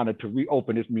 North Carolina to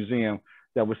reopen this museum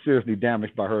that was seriously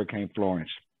damaged by Hurricane Florence.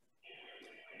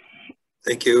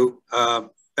 Thank you.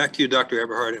 Back to you, Dr.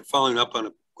 Averhart, and following up on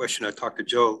a question I talked to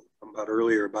Joe about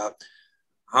earlier about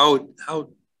how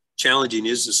challenging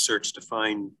is this search to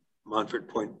find Montford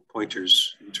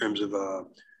pointers in terms of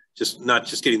not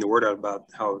just getting the word out about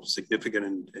how significant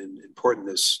and important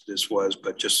this was,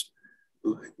 but just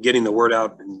getting the word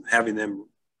out and having them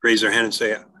raise their hand and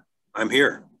say, "I'm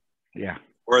here." Yeah.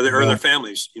 Or their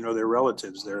families, you know, their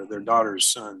relatives, their daughters,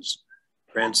 sons,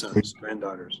 grandsons,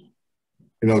 granddaughters.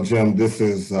 You know, Jim, this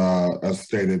is, as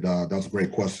stated, that's a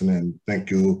great question, and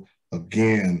thank you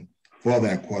again for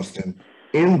that question.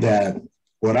 In that,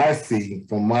 what I see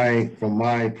from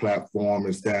my platform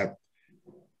is that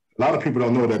a lot of people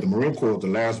don't know that the Marine Corps is the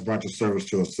last branch of service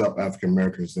to accept African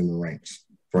Americans in the ranks,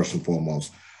 first and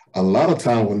foremost. A lot of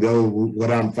time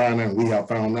what I'm finding, we have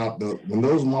found out that when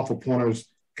those Montford Pointers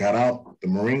got out the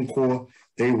Marine Corps,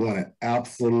 they wanted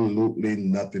absolutely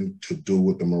nothing to do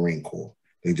with the Marine Corps.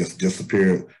 They just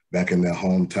disappeared back in their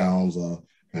hometowns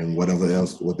and whatever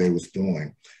else what they was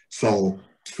doing. So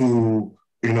to,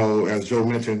 you know, as Joe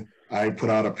mentioned, I put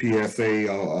out a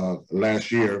PSA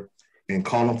last year and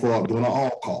calling for doing an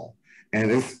all call.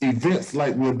 And it's events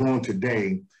like we're doing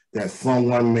today that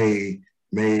someone may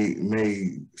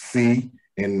see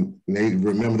and they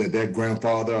remember that their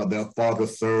grandfather or their father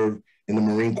served in the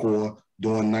Marine Corps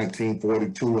during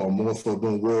 1942 or more so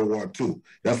during World War II.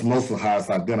 That's most of how it's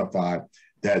identified,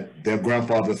 that their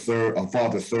grandfather served or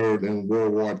father served in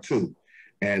World War II.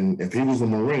 And if he was a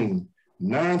Marine,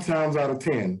 9 times out of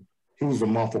 10, he was a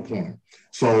Montford Pointer.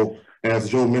 So as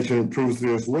Joe mentioned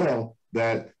previously as well,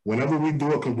 that whenever we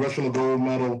do a Congressional Gold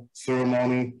Medal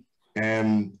ceremony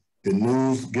and the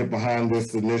news get behind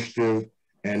this initiative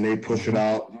and they push it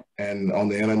out and on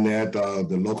the internet,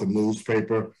 the local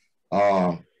newspaper,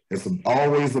 it's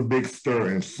always a big stir,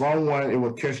 and it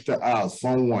will catch the eye of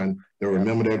someone that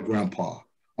remember their grandpa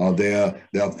or their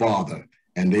father,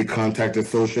 and they contact the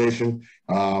association.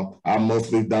 I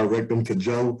mostly direct them to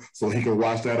Joe so he can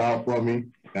watch that out for me.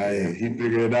 He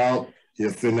figured it out.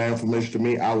 He'll send that information to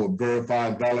me. I will verify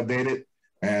and validate it.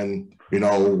 And, you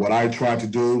know, what I try to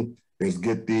do is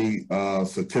get the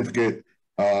certificate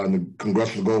and the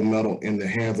Congressional Gold Medal in the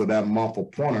hands of that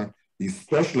Montford Pointer,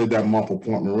 especially that Montford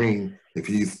Point Marine, if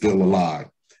he's still alive.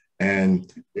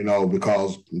 And, you know,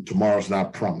 because tomorrow's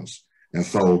not promised. And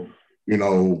so, you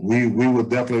know, we would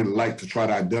definitely like to try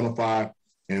to identify,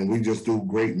 and we just do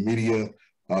great media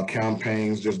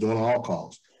campaigns, just doing all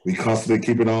calls. We constantly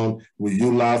keep it on. We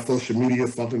utilize social media,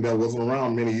 something that wasn't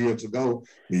around many years ago.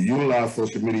 We utilize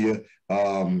social media.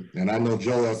 And I know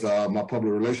Joe, as my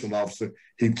public relations officer,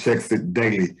 he checks it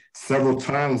daily. Several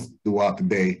times throughout the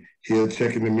day, he'll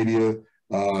check in the media,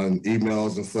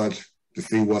 emails and such to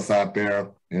see what's out there.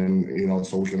 And, you know,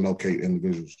 so we can locate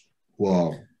individuals who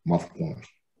are Montford Pointers.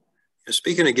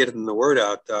 Speaking of getting the word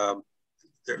out,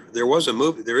 there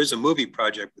is a movie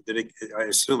project, but I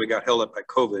assume it got held up by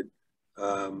COVID.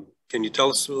 Can you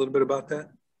tell us a little bit about that?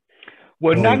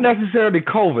 Well, not necessarily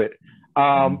COVID,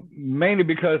 mainly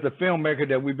because the filmmaker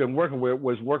that we've been working with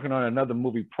was working on another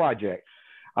movie project.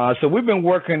 So we've been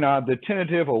working on the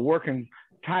tentative or working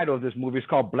title of this movie is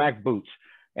called Black Boots.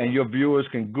 And your viewers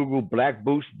can Google Black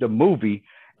Boots, the movie,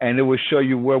 and it will show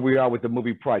you where we are with the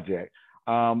movie project.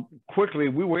 Quickly,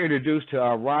 we were introduced to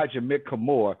Roger Mick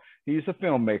Kamore. He's a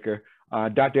filmmaker.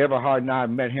 Dr. Averhart and I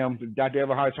met him. Dr.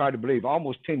 Averhart's hard to believe,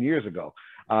 almost 10 years ago,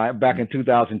 back in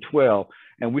 2012.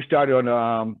 And we started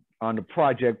on the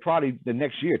project probably the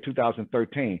next year,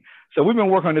 2013. So we've been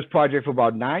working on this project for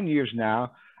about 9 years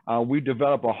now. We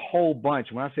developed a whole bunch,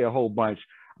 when I say a whole bunch,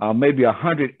 maybe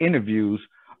 100 interviews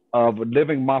of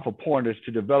living Montford Pointers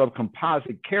to develop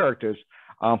composite characters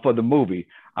for the movie.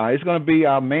 It's going to be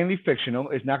mainly fictional.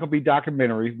 It's not going to be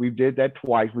documentary. We did that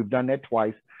twice. We've done that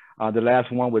twice. The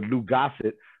last one with Lou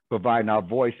Gossett providing our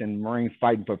voice in Marines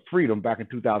Fighting for Freedom back in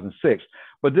 2006.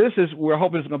 But we're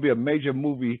hoping it's going to be a major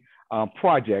movie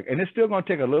project. And it's still going to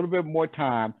take a little bit more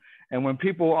time. And when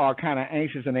people are kind of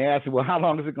anxious and they ask, well, how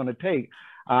long is it going to take?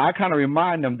 I kind of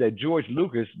remind them that George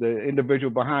Lucas, the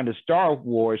individual behind the Star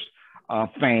Wars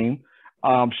fame,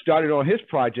 started on his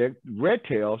project, Red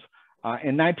Tails,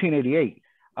 in 1988.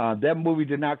 That movie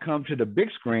did not come to the big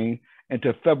screen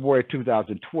until February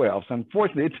 2012. So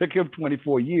unfortunately, it took him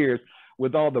 24 years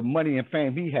with all the money and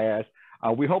fame he has.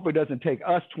 We hope it doesn't take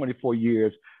us 24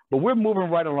 years, but we're moving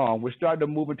right along. We're starting to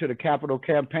move into the capital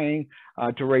campaign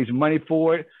to raise money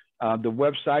for it. The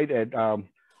website at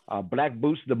Black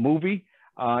Boots, the movie,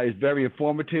 is very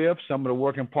informative. Some of the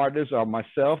working partners are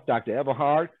myself, Dr.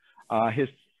 Averhart, his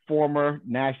former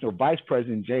National Vice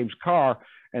President, James Carr,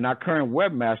 and our current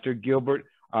webmaster, Gilbert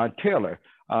Taylor.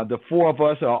 The four of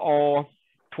us are all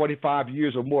 25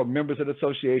 years or more members of the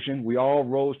association. We all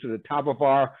rose to the top of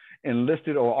our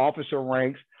enlisted or officer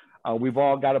ranks. We've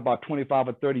all got about 25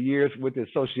 or 30 years with the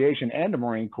association and the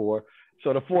Marine Corps.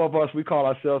 So the four of us, we call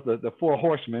ourselves the four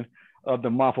horsemen of the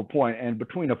Montford Point. And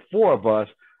between the four of us,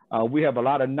 we have a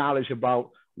lot of knowledge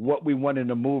about what we want in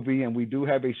the movie. And we do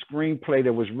have a screenplay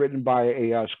that was written by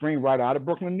a screenwriter out of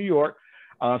Brooklyn, New York.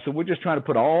 So we're just trying to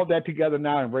put all that together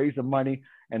now and raise the money.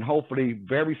 And hopefully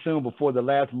very soon, before the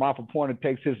last Montford Pointer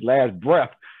takes his last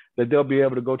breath, that they'll be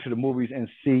able to go to the movies and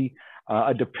see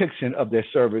a depiction of their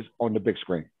service on the big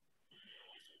screen.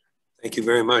 Thank you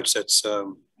very much. That's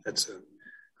a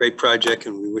great project,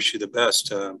 and we wish you the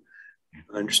best. I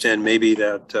understand maybe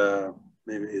that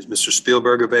maybe is Mr.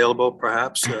 Spielberg available,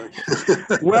 perhaps?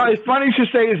 Well, it's funny you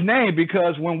should say his name,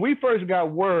 because when we first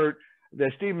got word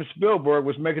that Steven Spielberg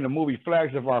was making the movie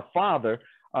Flags of Our Father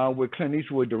with Clint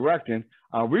Eastwood directing,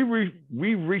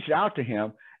 we reached out to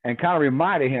him and kind of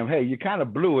reminded him, hey, you kind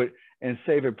of blew it in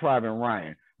Saving Private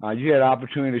Ryan. You had an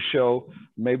opportunity to show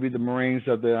maybe the Marines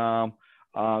of the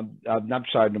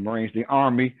the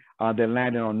Army that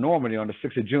landed on Normandy on the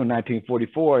 6th of June,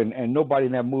 1944, and nobody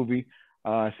in that movie,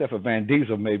 except for Van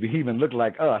Diesel maybe, he even looked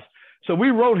like us. So we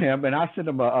wrote him, and I sent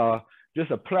him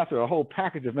just a plethora, a whole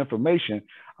package of information,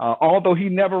 although he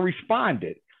never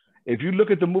responded. If you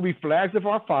look at the movie Flags of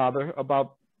Our Father,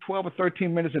 about 12 or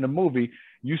 13 minutes in the movie,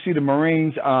 you see the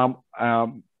Marines on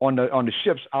the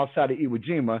ships outside of Iwo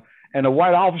Jima, and a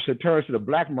white officer turns to the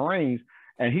black Marines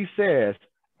and he says,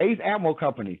 8th Ammo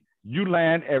Company, you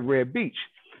land at Red Beach.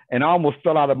 And I almost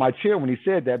fell out of my chair when he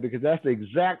said that, because that's the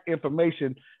exact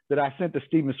information that I sent to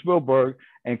Steven Spielberg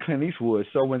and Clint Eastwood.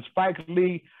 So when Spike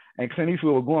Lee and Clint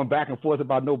Eastwood were going back and forth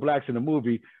about no blacks in the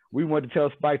movie, we wanted to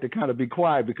tell Spike to kind of be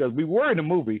quiet, because we were in the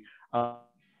movie,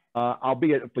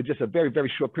 albeit for just a very,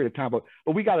 very short period of time.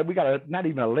 But we got not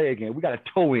even a leg in, we got a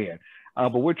toe in.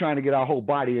 But we're trying to get our whole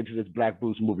body into this Black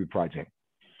Boots movie project.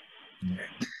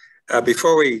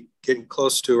 Before we get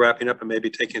close to wrapping up and maybe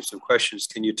taking some questions,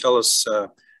 can you tell us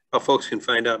how folks can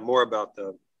find out more about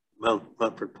the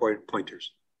Montford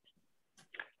Pointers?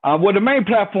 Well, the main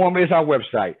platform is our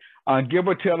website.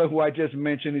 Gilbert Taylor, who I just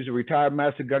mentioned, he's a retired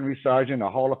Master Gunnery Sergeant, a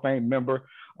Hall of Fame member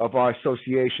of our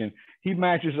association. He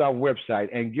manages our website.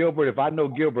 And Gilbert, if I know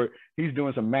Gilbert, he's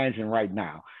doing some managing right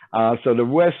now. So the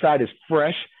website is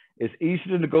fresh. It's easy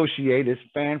to negotiate. It's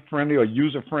fan-friendly or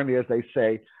user-friendly, as they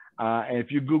say. And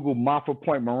if you Google Montford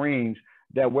Point Marines,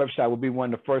 that website will be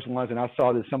one of the first ones. And I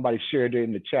saw that somebody shared it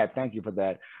in the chat. Thank you for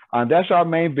that. That's our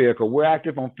main vehicle. We're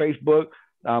active on Facebook.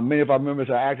 Many of our members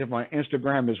are active on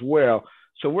Instagram as well.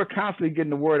 So we're constantly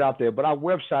getting the word out there. But our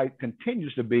website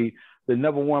continues to be the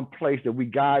 #1 place that we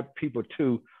guide people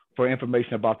to for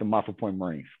information about the Montford Point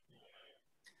Marines.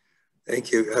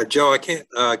 Thank you. Joe, I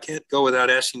can't go without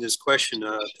asking this question.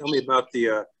 Tell me about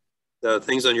the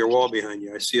things on your wall behind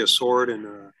you. I see a sword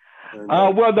and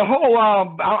well, the whole,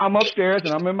 I'm upstairs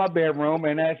and I'm in my bedroom,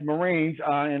 and as Marines,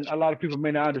 and a lot of people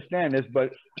may not understand this,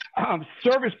 but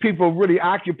service people really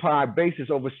occupy bases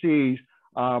overseas,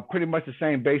 pretty much the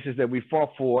same bases that we fought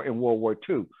for in World War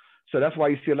II. So that's why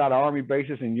you see a lot of Army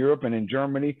bases in Europe and in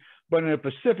Germany. But in the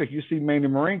Pacific, you see mainly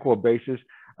Marine Corps bases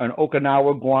in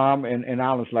Okinawa, Guam, and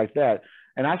islands like that.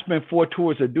 And I spent 4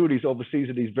 tours of duties overseas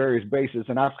at these various bases,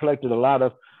 and I've collected a lot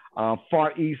of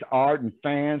Far East art and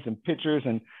fans and pictures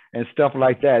and stuff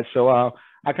like that. So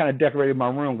I kind of decorated my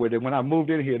room with it. When I moved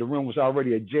in here, the room was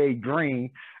already a jade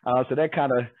green. So that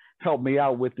kind of helped me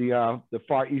out with the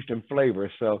Far Eastern flavor.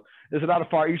 So there's a lot of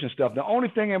Far Eastern stuff. The only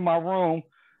thing in my room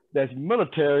that's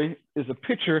military is a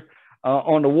picture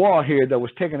on the wall here that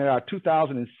was taken at our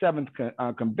 2007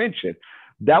 convention.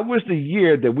 That was the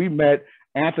year that we met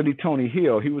Anthony Tony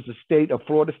Hill. He was a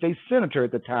Florida State Senator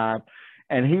at the time.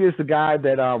 And he is the guy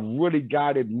that really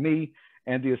guided me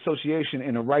and the association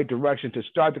in the right direction to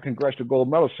start the Congressional Gold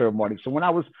Medal ceremony. So when I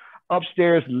was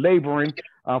upstairs laboring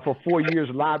for 4 years,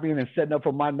 lobbying and setting up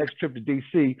for my next trip to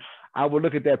DC, I would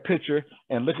look at that picture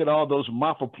and look at all those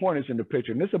Montford Pointers in the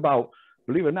picture. And it's about,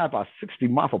 believe it or not, about 60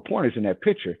 Montford Pointers in that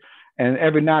picture. And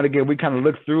every now and again, we kind of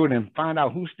look through it and find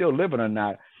out who's still living or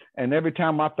not. And every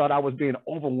time I thought I was being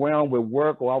overwhelmed with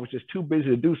work or I was just too busy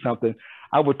to do something,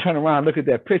 I would turn around and look at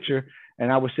that picture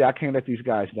and I would say, I can't let these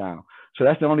guys down. So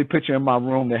that's the only picture in my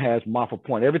room that has Montford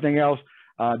Point. Everything else,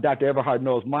 Dr. Averhart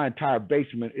knows, my entire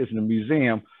basement is in a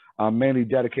museum mainly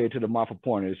dedicated to the Montford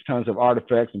Point. There's tons of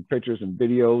artifacts and pictures and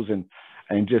videos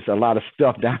and just a lot of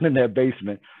stuff down in that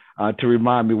basement. to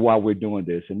remind me why we're doing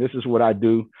this. And this is what I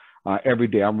do every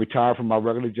day. I'm retired from my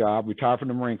regular job, retired from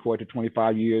the Marine Corps to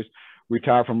 25 years,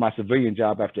 retired from my civilian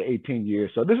job after 18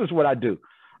 years. So this is what I do.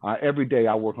 Every day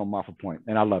I work on Montford Point,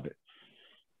 and I love it.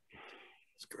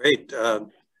 It's great.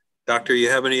 Doctor, you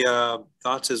have any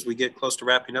thoughts as we get close to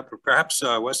wrapping up? Or perhaps,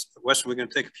 Weston, we're going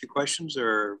to take a few questions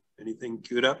or anything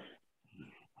queued up?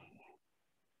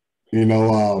 You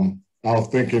know, I was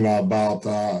thinking about,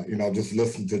 you know, just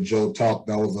listening to Joe talk.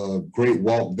 That was a great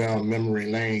walk down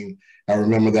memory lane. I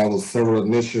remember that was several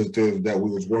initiatives that we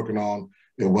was working on,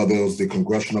 whether it was the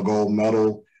Congressional Gold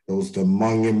Medal, it was the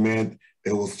monument,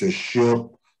 it was the ship,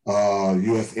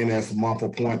 USNS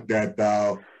Montford Point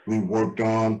that we worked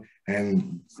on.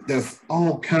 And there's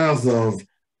all kinds of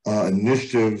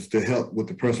initiatives to help with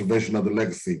the preservation of the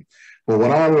legacy. But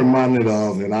what I'm reminded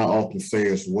of, and I often say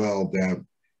as well, that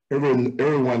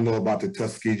everyone know about the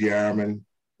Tuskegee Airmen,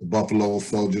 the Buffalo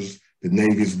Soldiers, the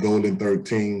Navy's Golden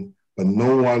 13, but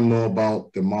no one know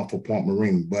about the Montford Point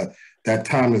Marine. But that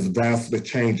time is vastly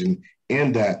changing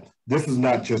in that this is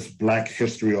not just Black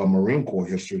history or Marine Corps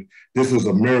history. This is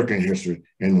American history,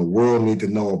 and the world need to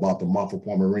know about the Montford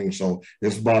Point Marine. So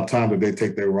it's about time that they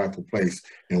take their rightful place,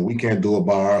 and we can't do it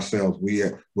by ourselves.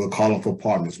 We're calling for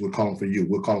partners. We're calling for you.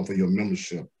 We're calling for your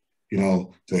membership, you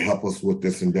know, to help us with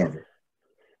this endeavor.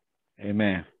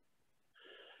 Amen.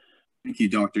 Thank you,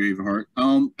 Dr. Averhart.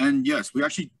 And yes, we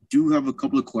actually do have a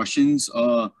couple of questions.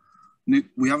 Nick,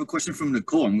 we have a question from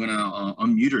Nicole. I'm gonna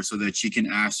unmute her so that she can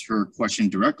ask her question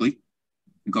directly.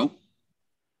 Nicole.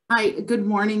 Hi, good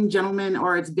morning, gentlemen,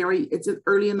 or it's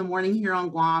early in the morning here on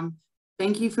Guam.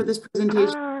 Thank you for this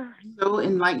presentation, so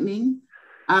enlightening.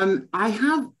 I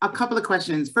have a couple of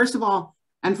questions. First of all,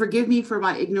 and forgive me for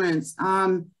my ignorance,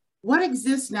 what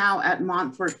exists now at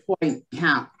Montford Point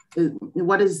Camp?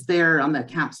 What is there on the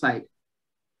campsite?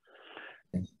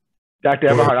 Dr.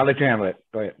 Averhart, I'll let you handle it.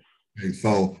 Go ahead. Okay,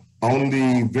 so on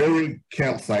the very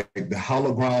campsite, the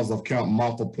hollow grounds of Camp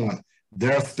Montford Point,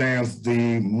 there stands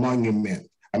the monument.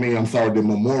 The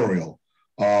memorial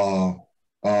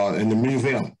in the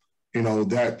museum. You know,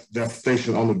 that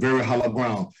station on the very hollow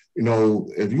ground. You know,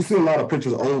 if you see a lot of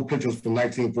pictures, old pictures from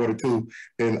 1942,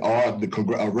 and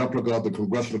a replica of the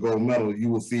Congressional Gold Medal, you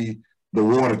will see the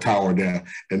water tower there.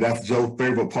 And that's Joe's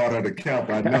favorite part of the camp,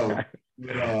 I know.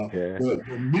 The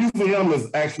museum is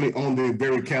actually on the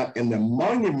very camp, and the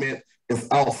monument is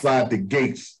outside the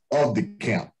gates of the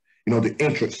camp, you know, the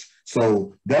entrance.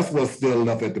 So that's what's still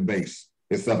left at the base.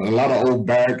 It's a lot of old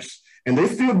barracks, and they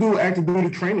still do active duty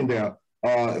training there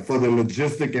for the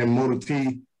logistic and motor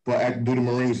T for active duty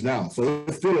Marines now. So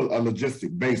it's still a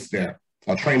logistic base there,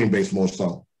 a training base more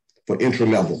so for entry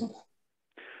level.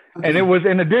 And it was,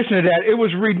 in addition to that, it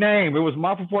was renamed. It was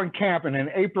Montford Point Camp, and in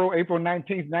April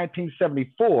 19th,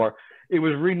 1974, it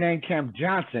was renamed Camp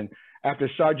Johnson after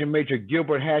Sergeant Major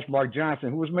Gilbert Hashmark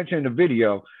Johnson, who was mentioned in the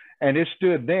video. And it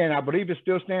stood then, I believe it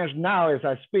still stands now as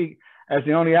I speak, as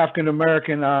the only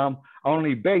African-American,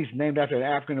 only base named after an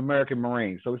African-American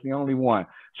Marine. So it's the only one.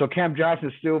 So Camp Johnson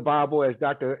is still viable, as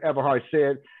Dr. Averhart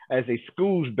said, as a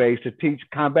schools base to teach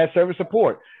combat service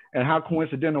support. And how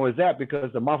coincidental is that?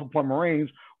 Because the Montford Point Marines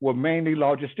were mainly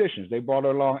logisticians. They brought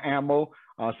along ammo,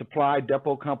 supply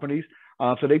depot companies.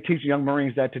 So they teach young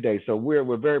Marines that today. So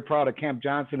we're very proud of Camp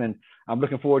Johnson, and I'm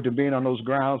looking forward to being on those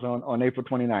grounds on April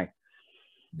 29th.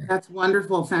 That's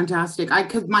wonderful, fantastic.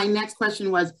 Because my next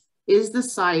question was, is the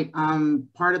site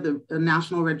part of the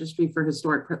National Registry for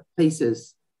Historic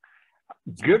Places?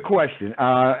 Good question.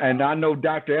 And I know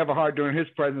Dr. Averhart during his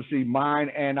presidency, mine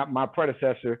and my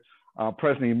predecessor,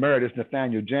 President Emeritus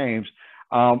Nathaniel James,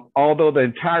 although the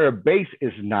entire base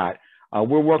is not,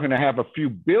 we're working to have a few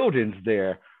buildings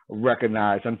there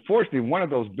recognized. Unfortunately, one of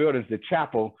those buildings, the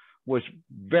chapel, was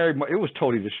it was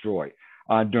totally destroyed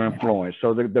during Florence.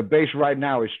 So the base right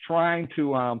now is trying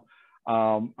to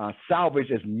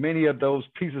salvage as many of those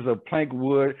pieces of plank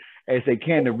wood as they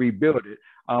can to rebuild it.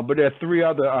 But there are 3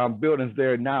 other buildings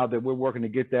there now that we're working to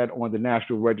get that on the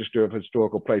National Register of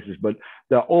Historical Places. But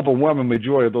the overwhelming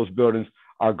majority of those buildings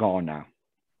are gone now.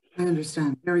 I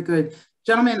understand. Very good.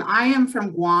 Gentlemen, I am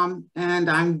from Guam,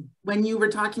 and when you were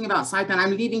talking about Saipan,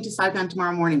 I'm leaving to Saipan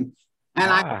tomorrow morning.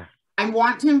 And I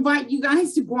want to invite you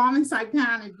guys to Guam and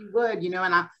Saipan, if you would, you know,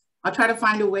 and I'll try to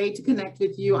find a way to connect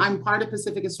with you. I'm part of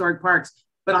Pacific Historic Parks,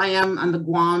 but I am on the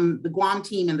Guam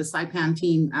team and the Saipan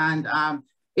team. And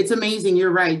it's amazing.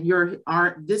 You're right.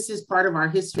 This is part of our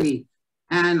history.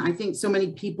 And I think so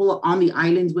many people on the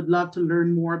islands would love to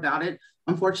learn more about it.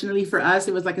 Unfortunately for us,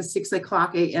 it was like a 6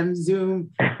 o'clock a.m.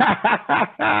 Zoom.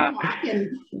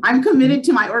 And I'm committed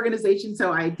to my organization,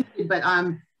 so I did. But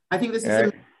I think this is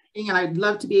amazing, and I'd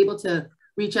love to be able to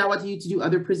reach out with you to do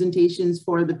other presentations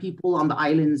for the people on the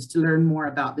islands to learn more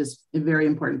about this very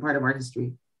important part of our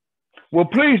history. Well,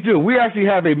 please do. We actually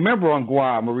have a member on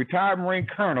Guam, a retired Marine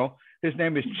colonel. His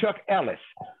name is Chuck Ellis.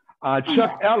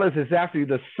 Chuck Ellis is actually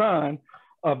the son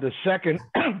of the second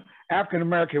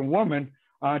African-American woman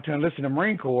to enlist in the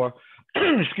Marine Corps,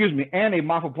 excuse me, and a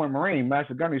Montford Point Marine,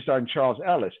 Master Gunnery Sergeant Charles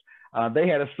Ellis. They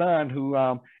had a son who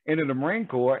entered the Marine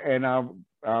Corps and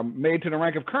made to the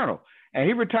rank of colonel. And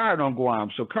he retired on Guam.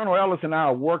 So Colonel Ellis and I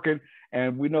are working,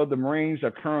 and we know the Marines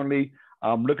are currently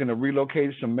looking to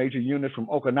relocate some major units from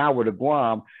Okinawa to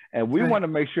Guam. And we want to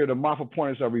make sure the Montford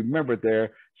Pointers are remembered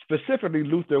there, specifically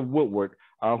Luther Woodward,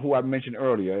 who I mentioned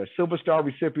earlier, a Silver Star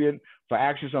recipient for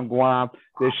actions on Guam.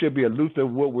 There should be a Luther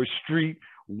Woodward street,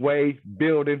 way,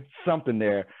 building, something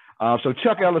there. So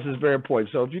Chuck Ellis is very important.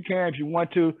 So if you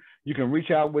want to, you can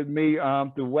reach out with me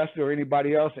through Weston or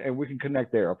anybody else, and we can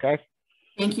connect there, okay?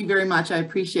 Thank you very much. I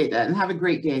appreciate that, and have a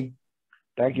great day.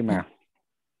 Thank you, ma'am.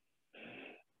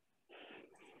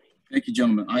 Thank you,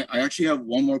 gentlemen. I actually have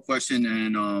one more question,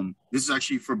 and this is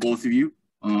actually for both of you.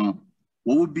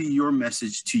 What would be your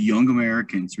message to young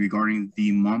Americans regarding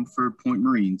the Montford Point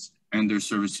Marines and their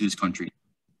service to this country?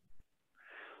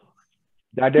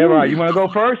 Dr. Averhart, you want to go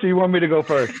first, or you want me to go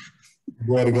first?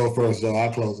 Go ahead and go first, so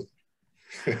I'll close it.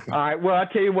 All right. Well, I'll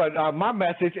tell you what, my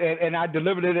message, and I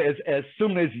delivered it as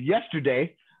soon as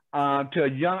yesterday to a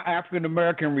young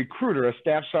African-American recruiter, a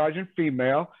staff sergeant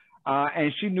female,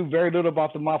 and she knew very little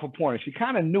about the Montford Point. She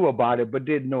kind of knew about it, but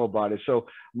didn't know about it. So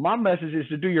my message is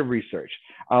to do your research.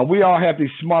 We all have these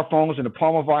smartphones in the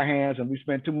palm of our hands, and we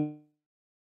spend too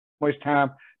much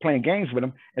time playing games with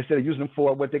them instead of using them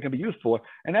for what they can be used for.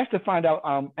 And that's to find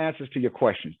out answers to your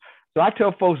questions. So I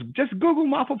tell folks, just Google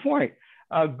Montford Point.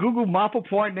 Google Montford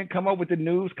Point, then come up with the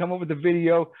news, come up with the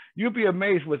video. You'll be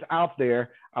amazed what's out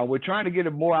there. We're trying to get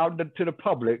it more out to the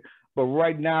public, but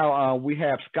right now we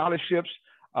have scholarships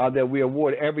that we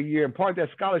award every year. And part of that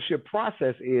scholarship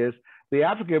process is the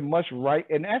applicant must write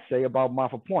an essay about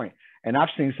Montford Point. And I've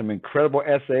seen some incredible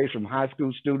essays from high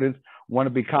school students,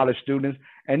 wannabe college students,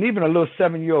 and even a little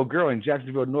 7-year-old girl in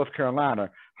Jacksonville, North Carolina.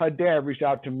 Her dad reached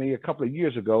out to me a couple of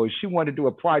years ago, and she wanted to do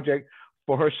a project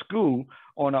for her school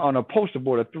on a poster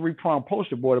board, a 3-prong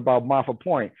poster board about Montford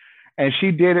Point. And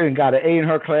she did it and got an A in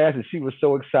her class, and she was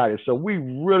so excited. So we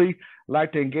really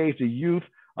like to engage the youth.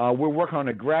 We're working on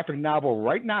a graphic novel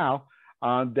right now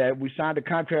that we signed a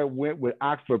contract with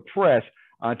Oxford Press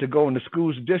to go in the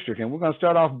schools district. And we're going to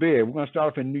start off big. We're going to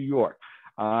start off in New York.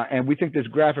 And we think this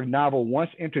graphic novel, once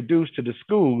introduced to the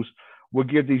schools, will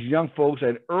give these young folks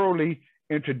an early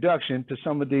introduction to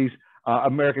some of these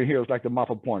American heroes like the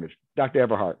Montford Pointers. Dr.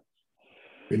 Averhart.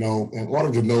 You know, in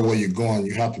order to know where you're going,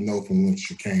 you have to know from whence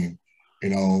you came.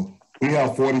 You know, we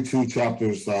have 42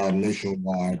 chapters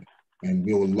nationwide, and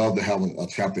we would love to have a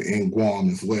chapter in Guam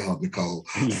as well, Nicole.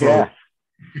 Yeah.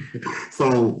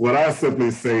 So what I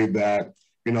simply say that,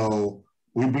 you know,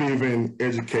 we believe in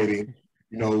educating.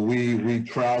 You know, we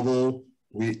travel,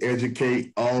 we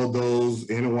educate all those,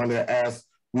 anyone that asks.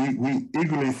 We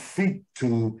eagerly seek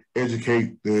to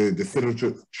educate the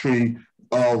citizenry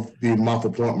of the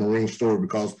Montford Point Marine story,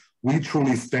 because we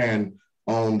truly stand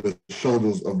on the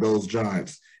shoulders of those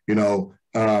giants, you know.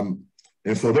 And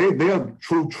so they are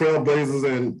true trailblazers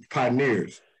and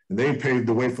pioneers, and they paved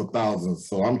the way for thousands.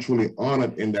 So I'm truly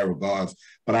honored in that regards.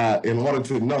 But in order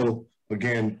to know,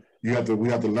 again, we have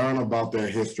to learn about their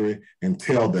history and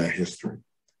tell their history.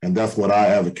 And that's what I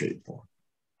advocate for.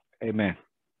 Amen.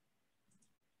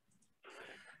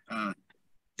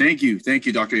 Thank you,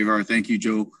 Dr. Averhart. Thank you,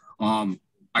 Joe.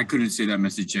 I couldn't say that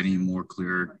message any more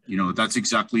clear. You know, that's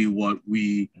exactly what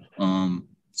we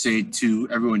say to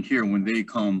everyone here when they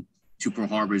come to Pearl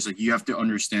Harbor. It's like, you have to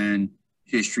understand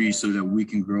history so that we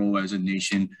can grow as a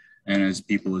nation and as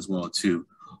people as well too.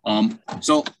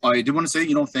 So I did want to say,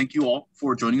 you know, thank you all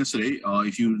for joining us today.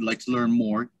 If you'd like to learn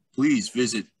more, please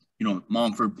visit, you know,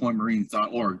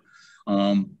 montfordpointmarines.org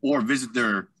or visit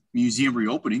their museum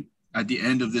reopening at the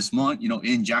end of this month, you know,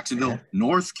 in Jacksonville,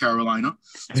 North Carolina.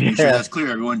 So make sure that's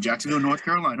clear, everyone, Jacksonville, North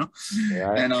Carolina.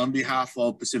 Yeah. And on behalf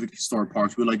of Pacific Historic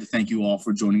Parks, we'd like to thank you all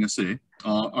for joining us today.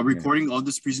 A recording of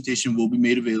this presentation will be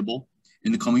made available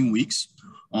in the coming weeks.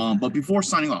 But before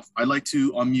signing off, I'd like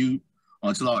to unmute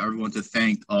to allow everyone to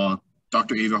thank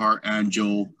Dr. Averhart and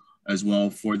Joe as well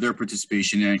for their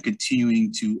participation and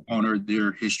continuing to honor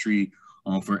their history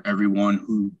for everyone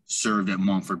who served at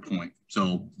Montford Point.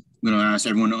 So I'm going to ask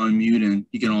everyone to unmute, and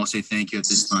you can all say thank you at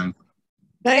this time.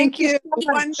 Thank you.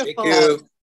 Wonderful. Thank you.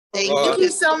 Thank you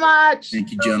so much.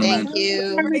 Thank you, gentlemen. Thank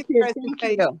you. Thank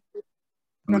you.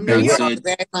 With that said,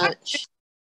 very much.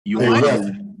 you all have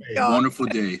a wonderful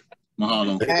day.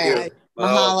 Mahalo. Thank you.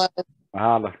 Mahalo.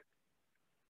 Mahalo.